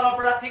ইষ্টাৰ্ণৰ ফালৰ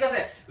পৰা। ঠিক আছে,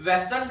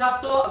 ওয়েস্টাৰ্ণ ঘাট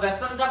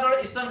আৰু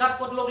ইষ্টাৰ্ণ ঘাট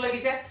ক'ত লগ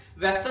লাগিছে?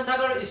 ওয়েস্টাৰ্ণ ঘাট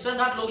আৰু ইষ্টাৰ্ণ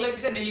ঘাট লগ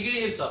লাগিছে নীলগিৰি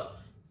হিলছত।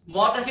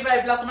 মনত ৰাখিবা,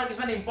 এইবিলাক তোমাৰ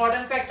কিছুমান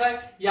ইম্পৰ্টেন্ট ফেক্ট হয়।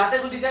 ইয়াতে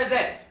সুধিছে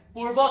যে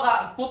পূব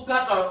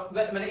ঘাটৰ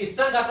মানে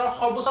ইষ্টাৰ্ণ ঘাটৰ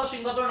সৰ্বোচ্চ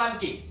শৃংগটোৰ নাম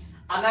কি?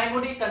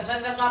 আনাইমুনি,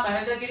 কাঞ্চনজঙ্ঘা,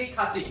 মহেন্দ্ৰগিৰি,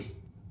 খাসী।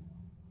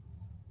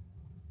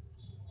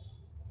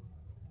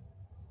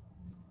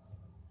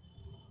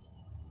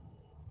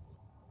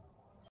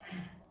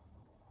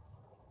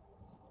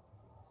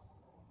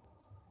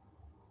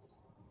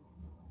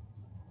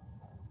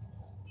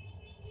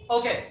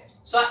 Okay,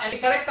 so and the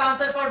correct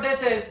answer for this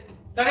is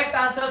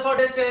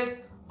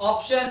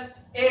option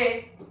A,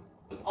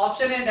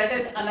 that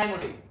is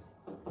Anaimuri.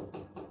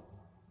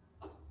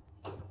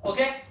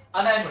 Okay,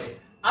 Anaimuri.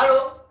 আৰু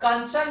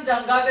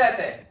কাঞ্চনজঙ্ঘা যে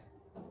আছে,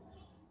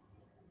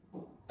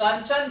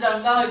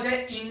 কাঞ্চনজঙ্ঘা হৈছে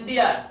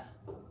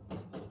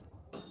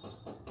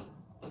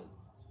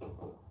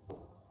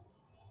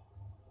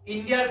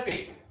ইণ্ডিয়াৰ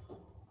pick.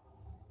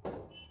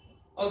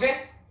 Okay,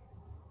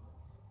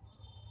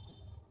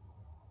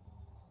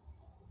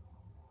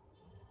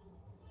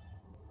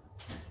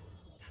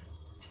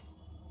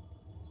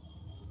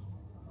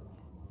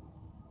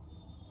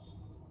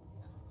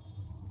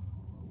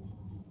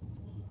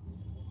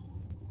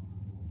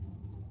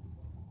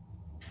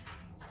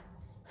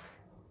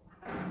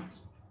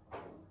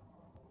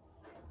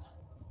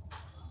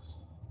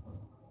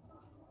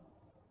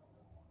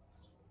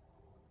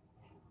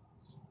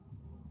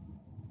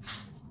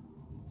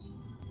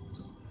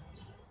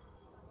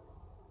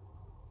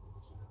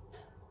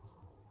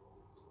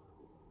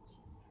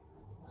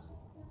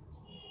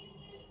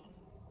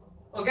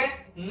 okay,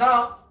 now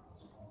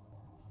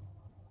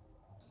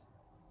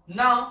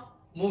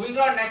moving to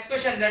our next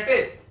question, that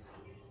is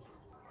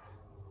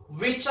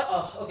which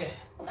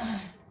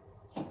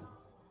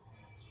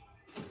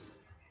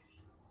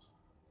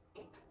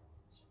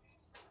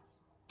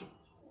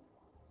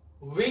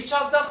which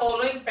of the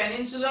following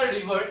peninsular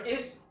river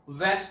is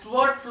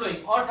westward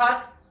flowing?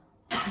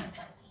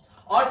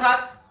 অৰ্থাৎ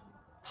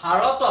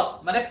ভাৰতত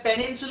মানে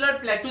পেনিনসুলাৰ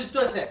plateau যেটো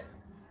আছে,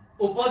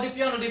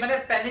 উপদ্বীপীয় নদী মানে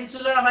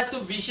পেনিনসুলাৰ আমাৰ যেটো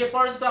ভি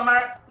শেপৰ যেটো আমাৰ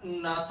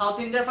সাউথ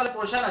ইণ্ডিয়াৰ ফালে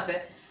পোৰ্শন আছে,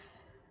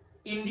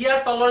 ইণ্ডিয়াৰ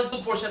তলৰ যেটো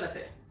পোৰ্শন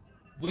আছে,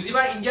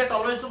 বুজিবা ইণ্ডিয়াৰ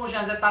তলৰ যেটো পোৰ্শন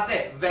আছে, তাতে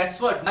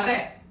westward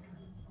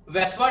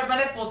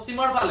মানে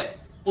পশ্চিমৰ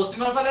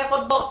ফালে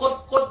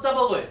ক'ত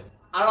যাবগৈ?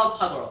 আৰব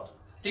সাগৰত।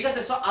 ঠিক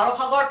আছে, সো আৰব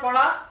সাগৰৰ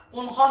পৰা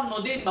কোনখন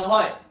নদী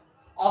নহয়?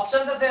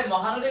 অপশনস আছে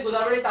Mahanadi,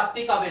 Godavari,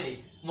 Tapti, Kaveri.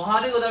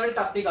 Mahanadi, Godavari,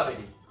 Tapti,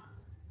 Kaveri.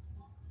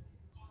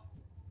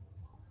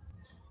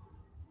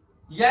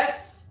 Yes,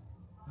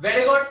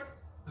 very good,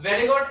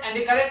 and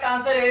the correct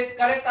answer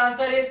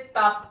is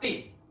Tapti.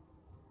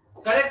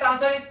 Correct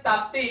answer is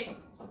Tapti.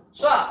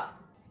 So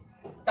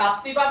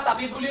Tapti বা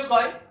তাপি বুলিও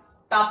কয়,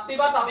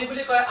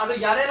 আৰু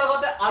ইয়াৰে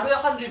লগতে আৰু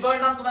এখন ৰিভাৰ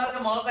নাম তোমালোকে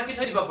মনত ৰাখি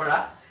থৈ দিব পাৰা।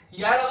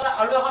 ইয়াৰ লগতে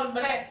আৰু এখন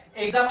মানে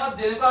এক্সামত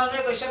যেনেকুৱা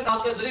ধৰণৰ কোৱেশ্চন নাও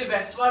যদি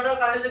ওয়েষ্টৱাৰ্ডৰ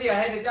কাৰণে যদি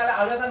আহে, তেতিয়াহ'লে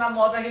আৰু এটা নাম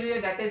মনত ৰাখি দিলে,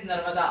 দ্যাট ইজ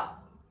নৰ্মদা।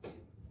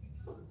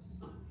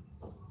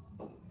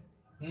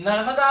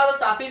 নৰ্মদা আৰু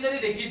তাপি যদি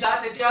দেখিছা,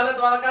 তেতিয়াহ'লে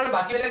তোমালোকে আৰু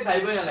বাকি বেলেগ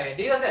ভাবিবই নালাগে।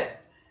 ঠিক আছে,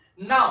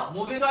 now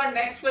moving to our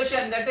next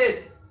question, that is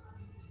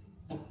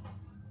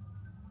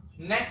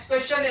next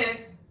question is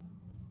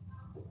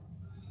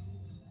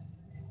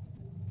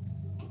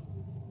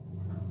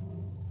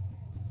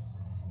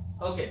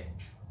Okay,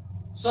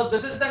 so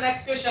this is the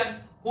next question.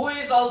 Who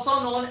is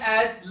also known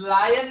as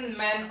Lion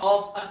Man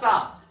of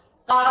Assam?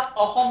 কাক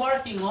অসমৰ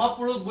সিংহ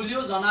পুৰুষ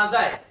বুলিও জনা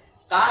যায়।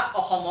 কাক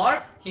অসমৰ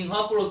সিংহ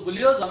পুৰুষ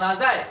বুলিও জনা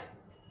যায়।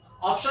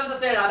 অপশনস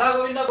আছে ৰাধা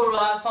গোবিন্দ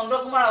বৰুৱা,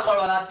 চন্দ্ৰকুমাৰ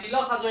আগৰৱালা,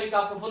 তিলক হাজৰিকা,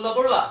 প্ৰফুল্ল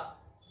Baruah.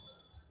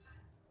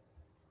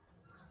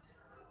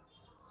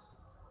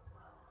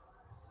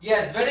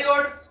 Yes, very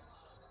good.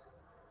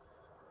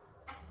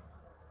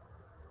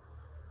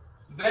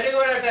 Very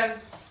good attempt.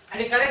 And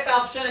the correct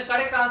option,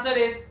 correct answer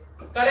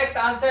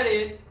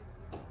is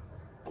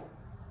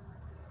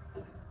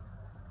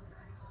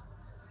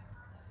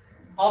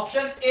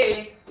option A,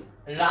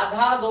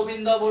 Radha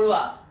Govinda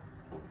Borua.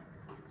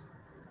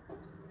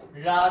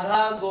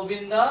 Radha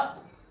Govinda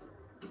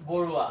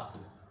Borua.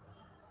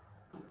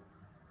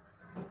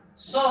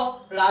 So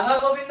Radha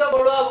Govinda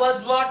Borua was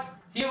what?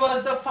 He was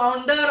the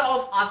founder of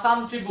Assam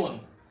Tribune.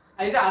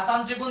 I say Assam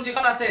Tribune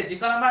jikan ase,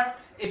 jikan amar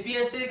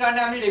APSC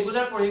karone ami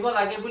regular পঢ়িব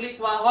লাগে বুলি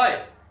কোৱা হয়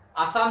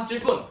Assam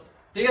Tribune.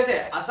 ঠিক আছে,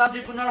 Assam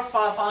Tribune ৰ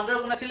founder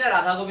কোন আছিল?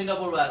 Radha Govinda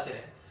Borua আছিল।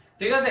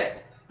 ঠিক আছে,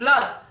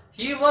 plus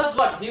he was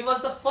what? He was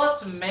the first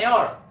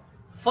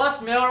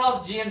mayor of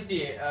GMC,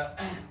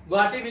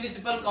 Guwahati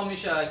Municipal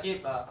Commission কি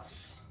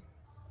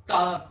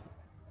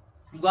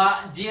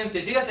GMC।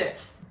 ঠিক আছে,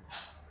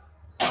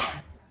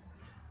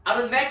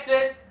 আৰু next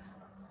is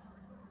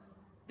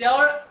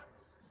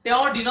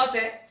তেওঁৰ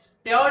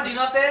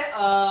দিনতে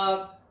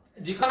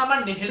যিখন আমাৰ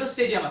নেহেৰু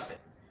ষ্টেডিয়াম আছে,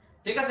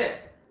 ঠিক আছে,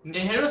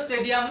 নেহেৰু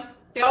ষ্টেডিয়াম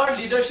তেওঁৰ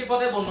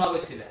লিডাৰশ্বিপতে বনোৱা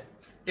গৈছিলে।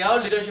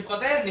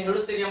 নেহেৰু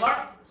ষ্টেডিয়ামৰ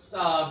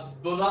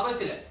বনোৱা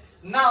গৈছিলে।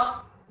 Now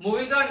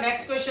moving to our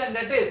next question,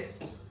 that is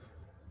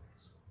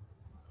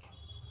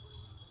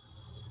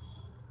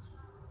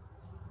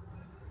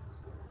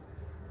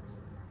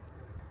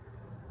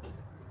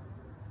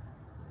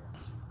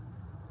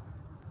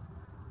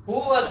who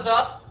was the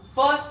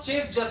first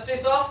Chief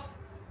Justice of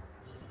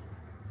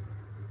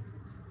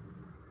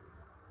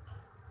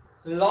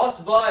Lost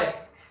Boy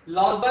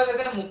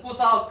কৈছে মুকু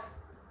চাওক।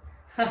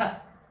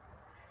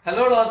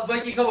 হেল্ল' লষ্ট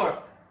বয়, কি খবৰ?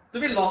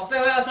 তুমি লষ্টে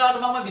হৈ আছা আৰু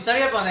তোমাক মই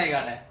বিচাৰিয়ে পোৱা নাই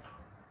কাৰণে।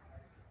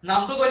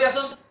 নামটো কৈ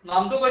দিয়াচোন,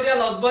 নামটো কৈ দিয়া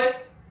লষ্ট বয়।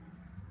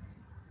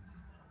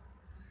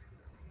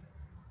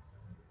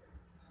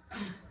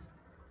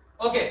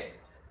 ওকে,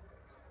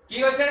 কি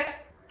কৈছে?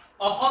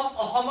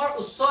 অসমৰ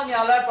উচ্চ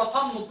ন্যায়ালয়ৰ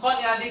প্ৰথম মুখ্য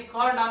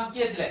ন্যায়াধীশৰ নাম কি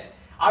আছিল?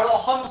 আৰু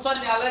অসম উচ্চ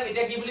ন্যায়ালয়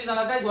এতিয়া কি বুলি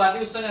জনা যায়? গুৱাহাটী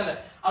উচ্চ ন্যায়ালয়।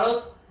 আৰু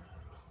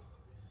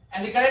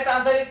and the correct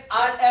answer is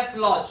RF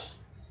Lodge.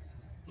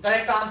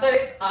 Correct answer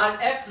is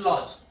RF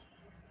Lodge.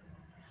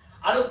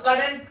 আৰু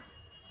current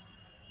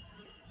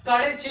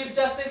Chief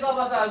Justice of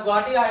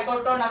Guwahati High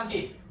Court ৰ নাম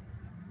কি?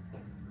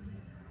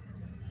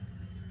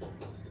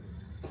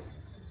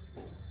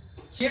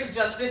 Chief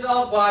Justice of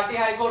Guwahati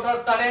High Court ৰ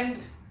current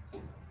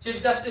Chief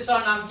Justice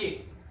ৰ নাম কি?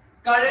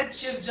 Current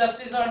Chief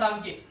Justice ৰ নাম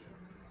কি?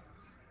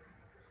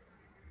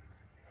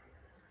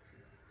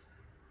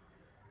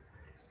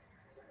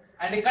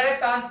 And the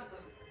correct answer,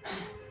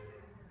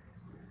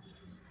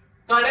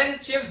 current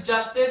Chief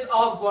Justice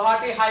of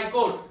Guwahati High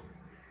Court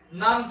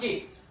নাম কি?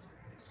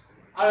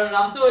 আৰু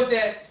নামটো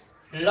হৈছে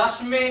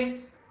Rashmin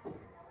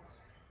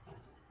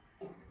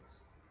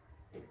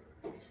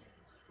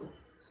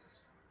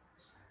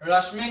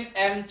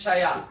M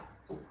Chaya.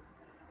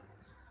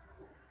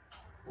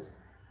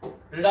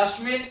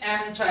 Rashmin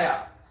M Chaya.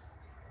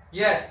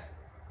 Yes,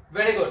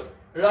 very good.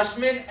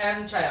 Rashmin M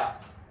Chaya.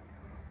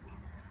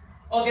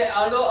 Okay,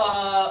 আৰু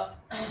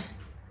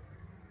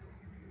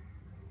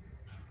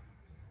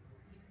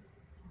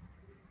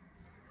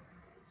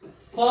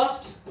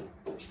first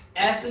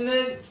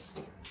SMS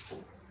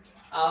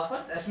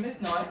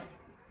নহয়,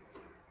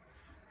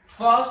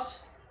 first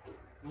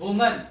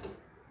woman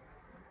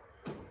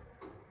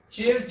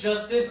Chief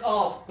Justice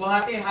of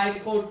Guwahati High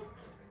Court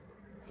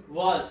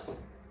was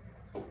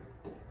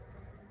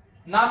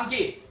নাম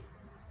কি?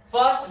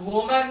 First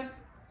woman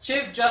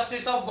Chief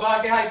Justice of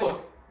Guwahati High Court.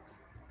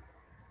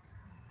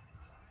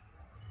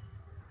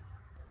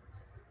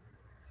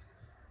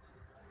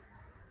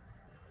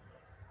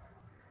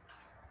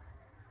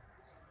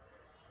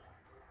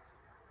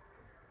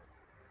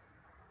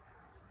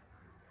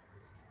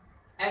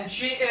 And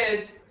she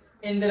is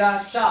Indira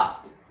Shah.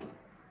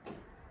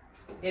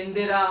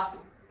 Indira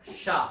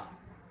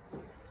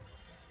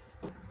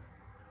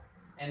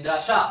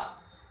Shah.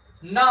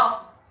 Now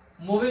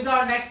moving to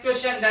our next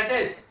question, that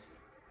is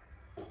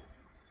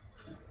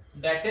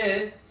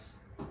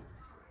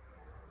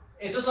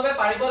এটো সবে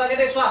পাৰিব লাগে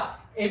দে। চোৱা,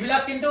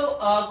 এইবিলাক কিন্তু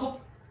খুব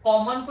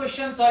কমন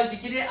কোৱেশ্চনছ হয়,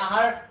 যিখিনি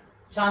আহাৰ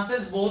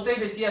চান্সেছ বহুতেই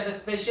বেছি আছে,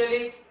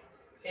 specially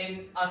in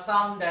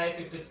Assam direct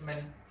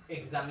recruitment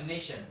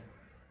examination.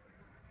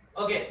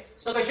 Okay,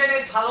 so question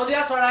is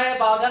Halodia Soraye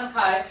Baodan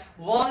Khai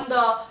won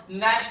the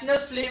National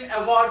Film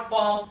Award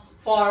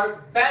for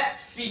Best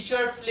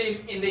Feature Film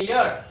in the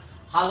year.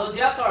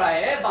 Halodia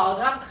Soraye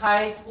Baodan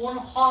Khai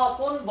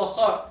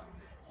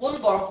কোন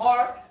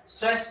বৰ্ষৰ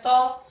শ্ৰেষ্ঠ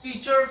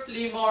feature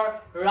film or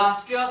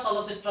ৰাষ্ট্ৰীয়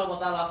চলচ্চিত্ৰ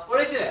বঁটা লাভ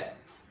কৰিছে?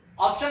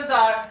 Options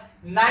are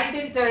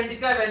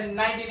 1977,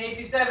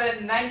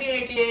 1987,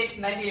 1988,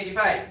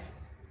 1985.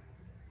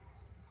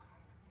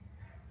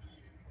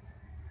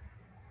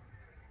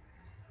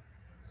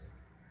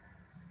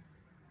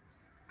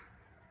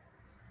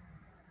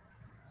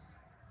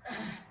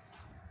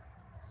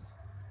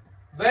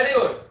 Very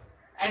good.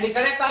 And the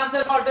correct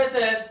answer for this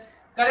is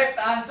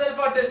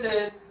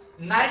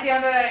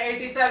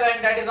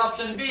 1987. That is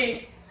option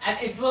B. And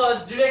it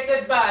was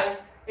directed by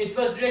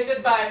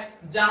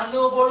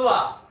Jahnu Borua.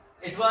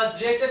 It was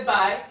directed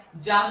by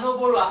Jahnu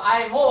Borua. I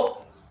hope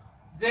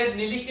যে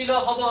নিলিখিলো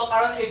হবো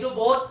কারণ এটো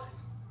বহুত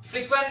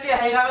frequently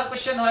আহি থকা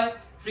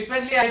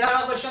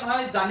question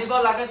হয় জানিব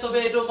লাগে সবে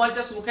এটো মই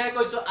জাস্ট মুখেৰে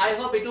কৈছো I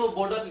hope এটো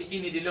বোর্ডত লিখি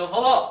নিদিলেও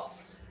হবো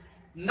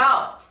Now,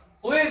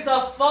 who is the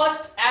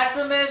first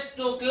Assamese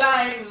to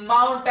climb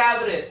Mount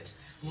Everest?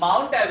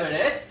 Mount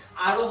Everest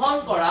আৰোহণ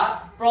কৰা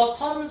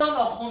প্ৰথমজন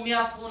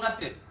অসমীয়া কোন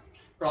আছিল?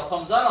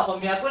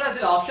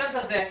 Options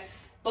আছে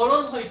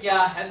তৰুণ শইকীয়া,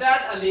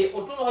 হেদায়ত আলী,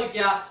 অতুল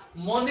শইকীয়া,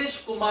 মনীষ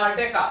Kumar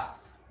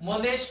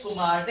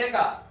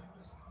Deka.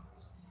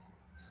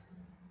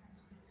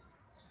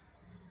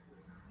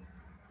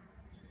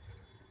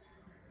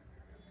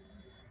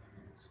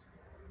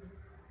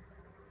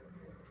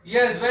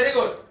 Yes, very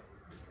good.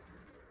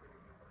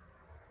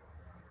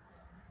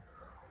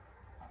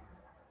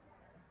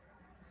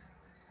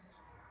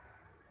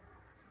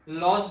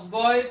 Lost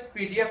boy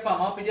PDF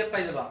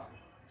পাই যাবা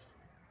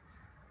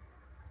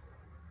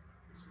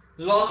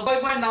Lost boy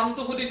মই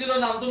নামটো খুদিছিলো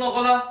নামটো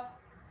Nakla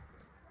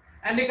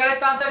and the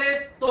correct answer is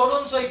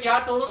Torun Soikia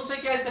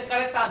is the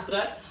correct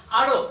answer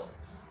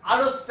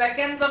আৰু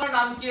second জনৰ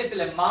নাম কি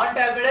আছিল Mount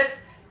Everest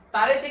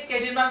তাৰে ঠিক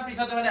কেইদিনমান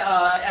পিছতে মানে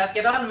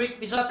কেইটামান উইক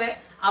পিছতে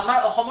আমাৰ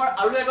অসমৰ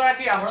আৰু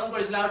এগৰাকী আহৰণ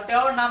কৰিছিল আৰু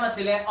তেওঁৰ নাম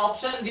আছিল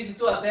অপচন ডি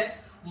যিটো আছে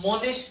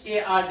মনীষ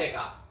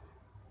ডেকা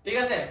ঠিক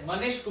আছে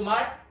মনীষ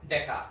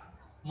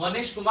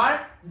Kumar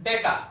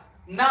Deka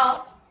now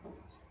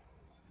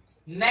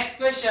next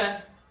question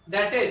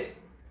that is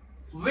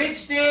which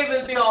day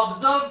will be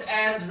observed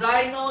as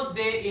Rhino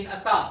Day in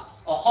Assam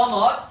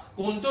অসমত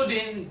কোনটো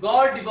দিন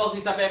গড় দিৱস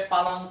হিচাপে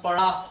পালন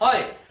কৰা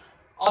হয়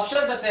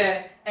অপচনস আছে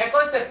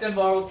 21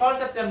 সেপ্টেম্বৰ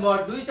 18 সেপ্টেম্বৰ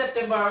 2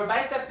 সেপ্টেম্বৰ আৰু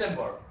 22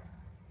 September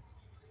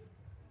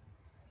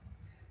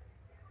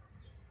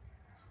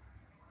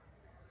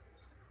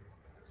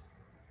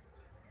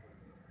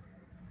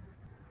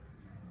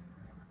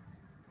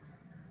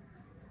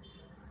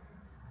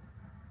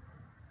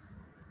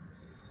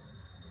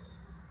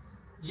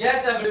Yes,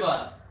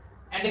 everyone.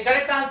 And the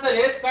correct answer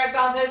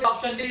is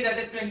option D, that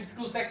is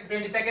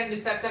 22nd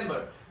September.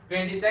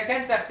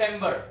 22nd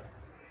September.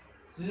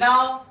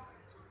 Now,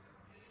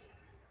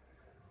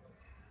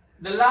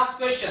 the last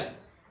question.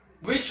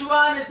 Which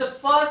one is the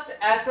first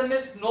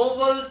Assamese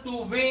novel to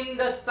win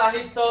the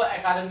Sahitya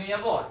Academy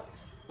Award?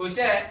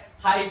 কৈছে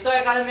সাহিত্য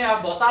academy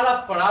বঁটা লাভ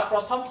কৰা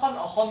প্ৰথমখন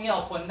অসমীয়া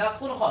উপন্যাস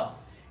কোনখন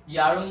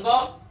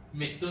ইয়াৰুঙ্গম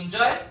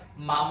মৃত্যুঞ্জয়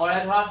মামৰে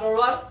ধৰা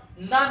তৰোৱাল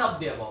none of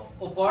the above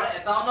ওপৰ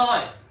এটাও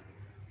নহয়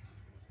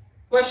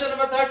Question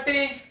number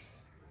 30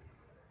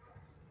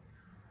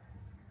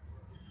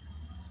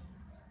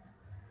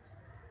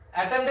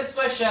 Attempt this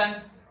question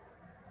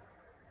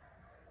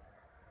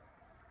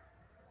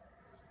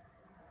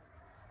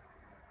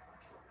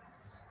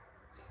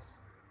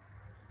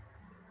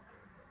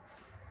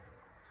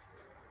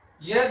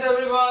Yes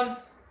everyone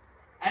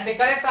and the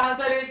correct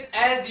answer is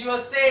as you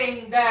are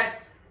saying that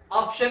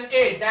option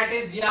A that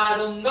is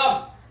Yarungam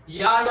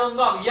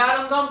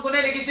কোনে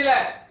লিখিছিলে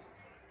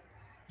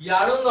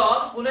Yarungam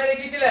কোনে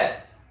লিখিছিলে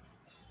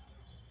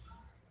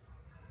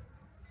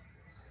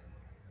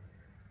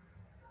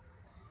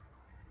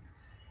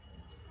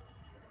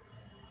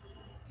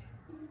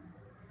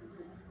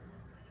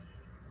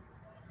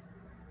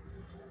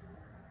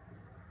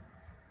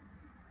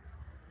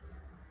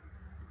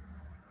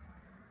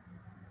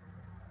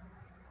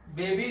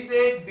Baby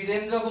said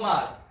Birendra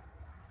Kumar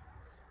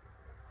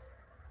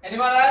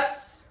Anyone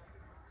else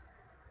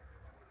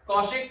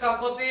Kaushik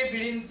Kakoti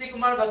Birinsi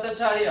Kumar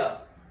Bhattacharya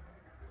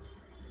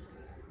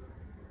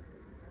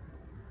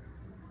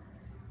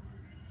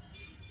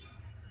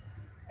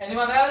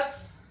Anyone else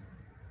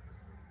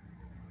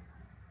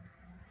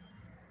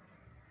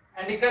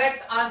And the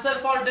correct answer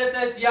for this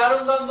is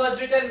Yarungam was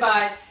written by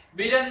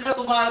Birendra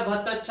Kumar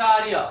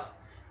Bhattacharya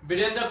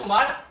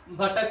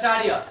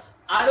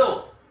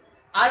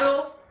আৰু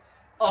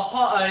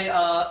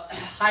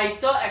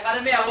সাহিত্য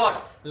academy award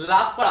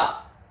লাভ কৰা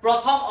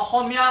প্ৰথম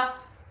অসমীয়া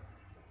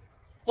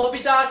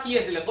কবিতা কি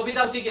আছিল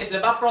কবিতা উঠি কি আছিল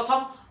বা প্ৰথম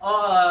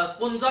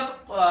কোনজন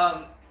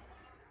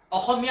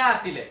অসমীয়া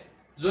আছিল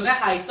যোনে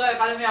সাহিত্য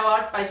একাডেমি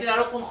অ্যাওয়ার্ড পাইছিল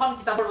আৰু কোনখন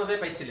কিতাপৰ বাবে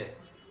পাইছিল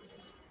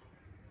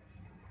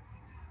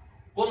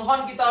কোনখন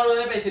কিতাপৰ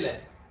বাবে পাইছিল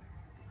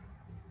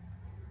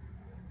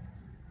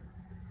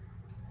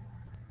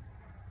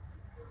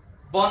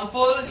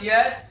Bonful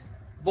yes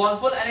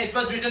Bonful and it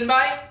was written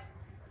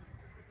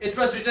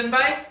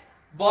by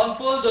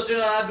Bonful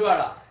Jyotiranath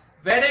Dwara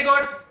very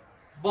good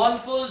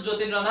Bonful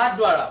Jyotiranath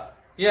Dwara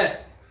yes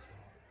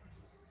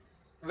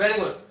very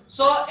good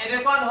so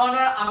এনেকুৱা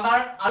ধৰণৰ আমাৰ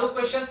আৰু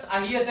কোৱেশ্চনস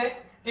আহি আছে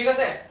ঠিক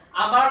আছে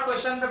আমাৰ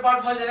কোৱেশ্চন পেপাৰত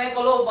মই যেনে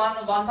কলো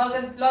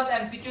 1000 প্লাস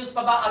এমসিকিউজ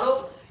পাবা আৰু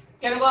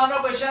কেনেকুৱা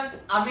ধৰণৰ কোৱেশ্চনস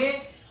আমি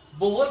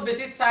বহুত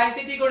বেছি চাই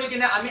চিটি কৰি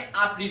কিনে আমি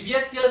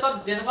প্ৰিভিয়াস ইয়াৰ্সত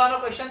যেনেকুৱা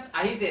ধৰণৰ কোৱেশ্চনস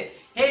আহিছে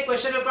সেই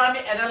কোৱেশ্চন পেপাৰ আমি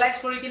এনালাইজ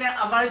কৰি কিনে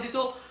আমাৰ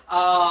যেটো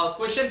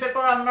question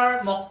paper আমাৰ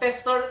mock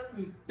tester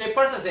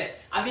papers আছে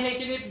আমি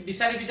হেখিনি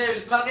বিচাৰি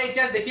তোমালোকে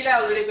এতিয়া দেখিলা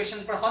অলৰেডি question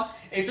পেপাৰখন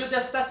এটো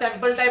জাস্ট আ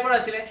sample টাইপৰ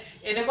আছিল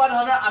এনেকুৱা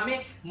ধৰণৰ আমি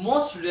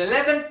most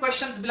relevant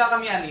questions বিলাক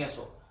আমি আনি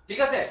আছো ঠিক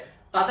আছে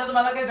তাতে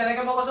তোমালোকে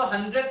যেনেকৈ মই কৈছো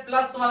 100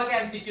 প্লাস তোমালোকে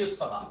MCQs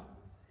পাবা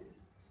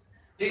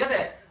ঠিক আছে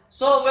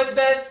so with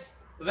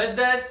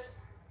this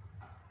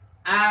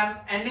I'm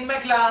ending my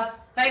class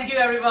thank you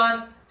everyone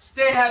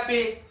stay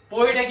happy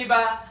পঢ়ি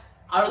থাকিবা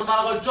আৰু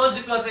তোমালোকৰ জোজ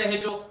যিটো আছে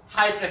হেতু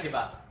হাইট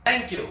ৰাখিবা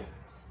thank you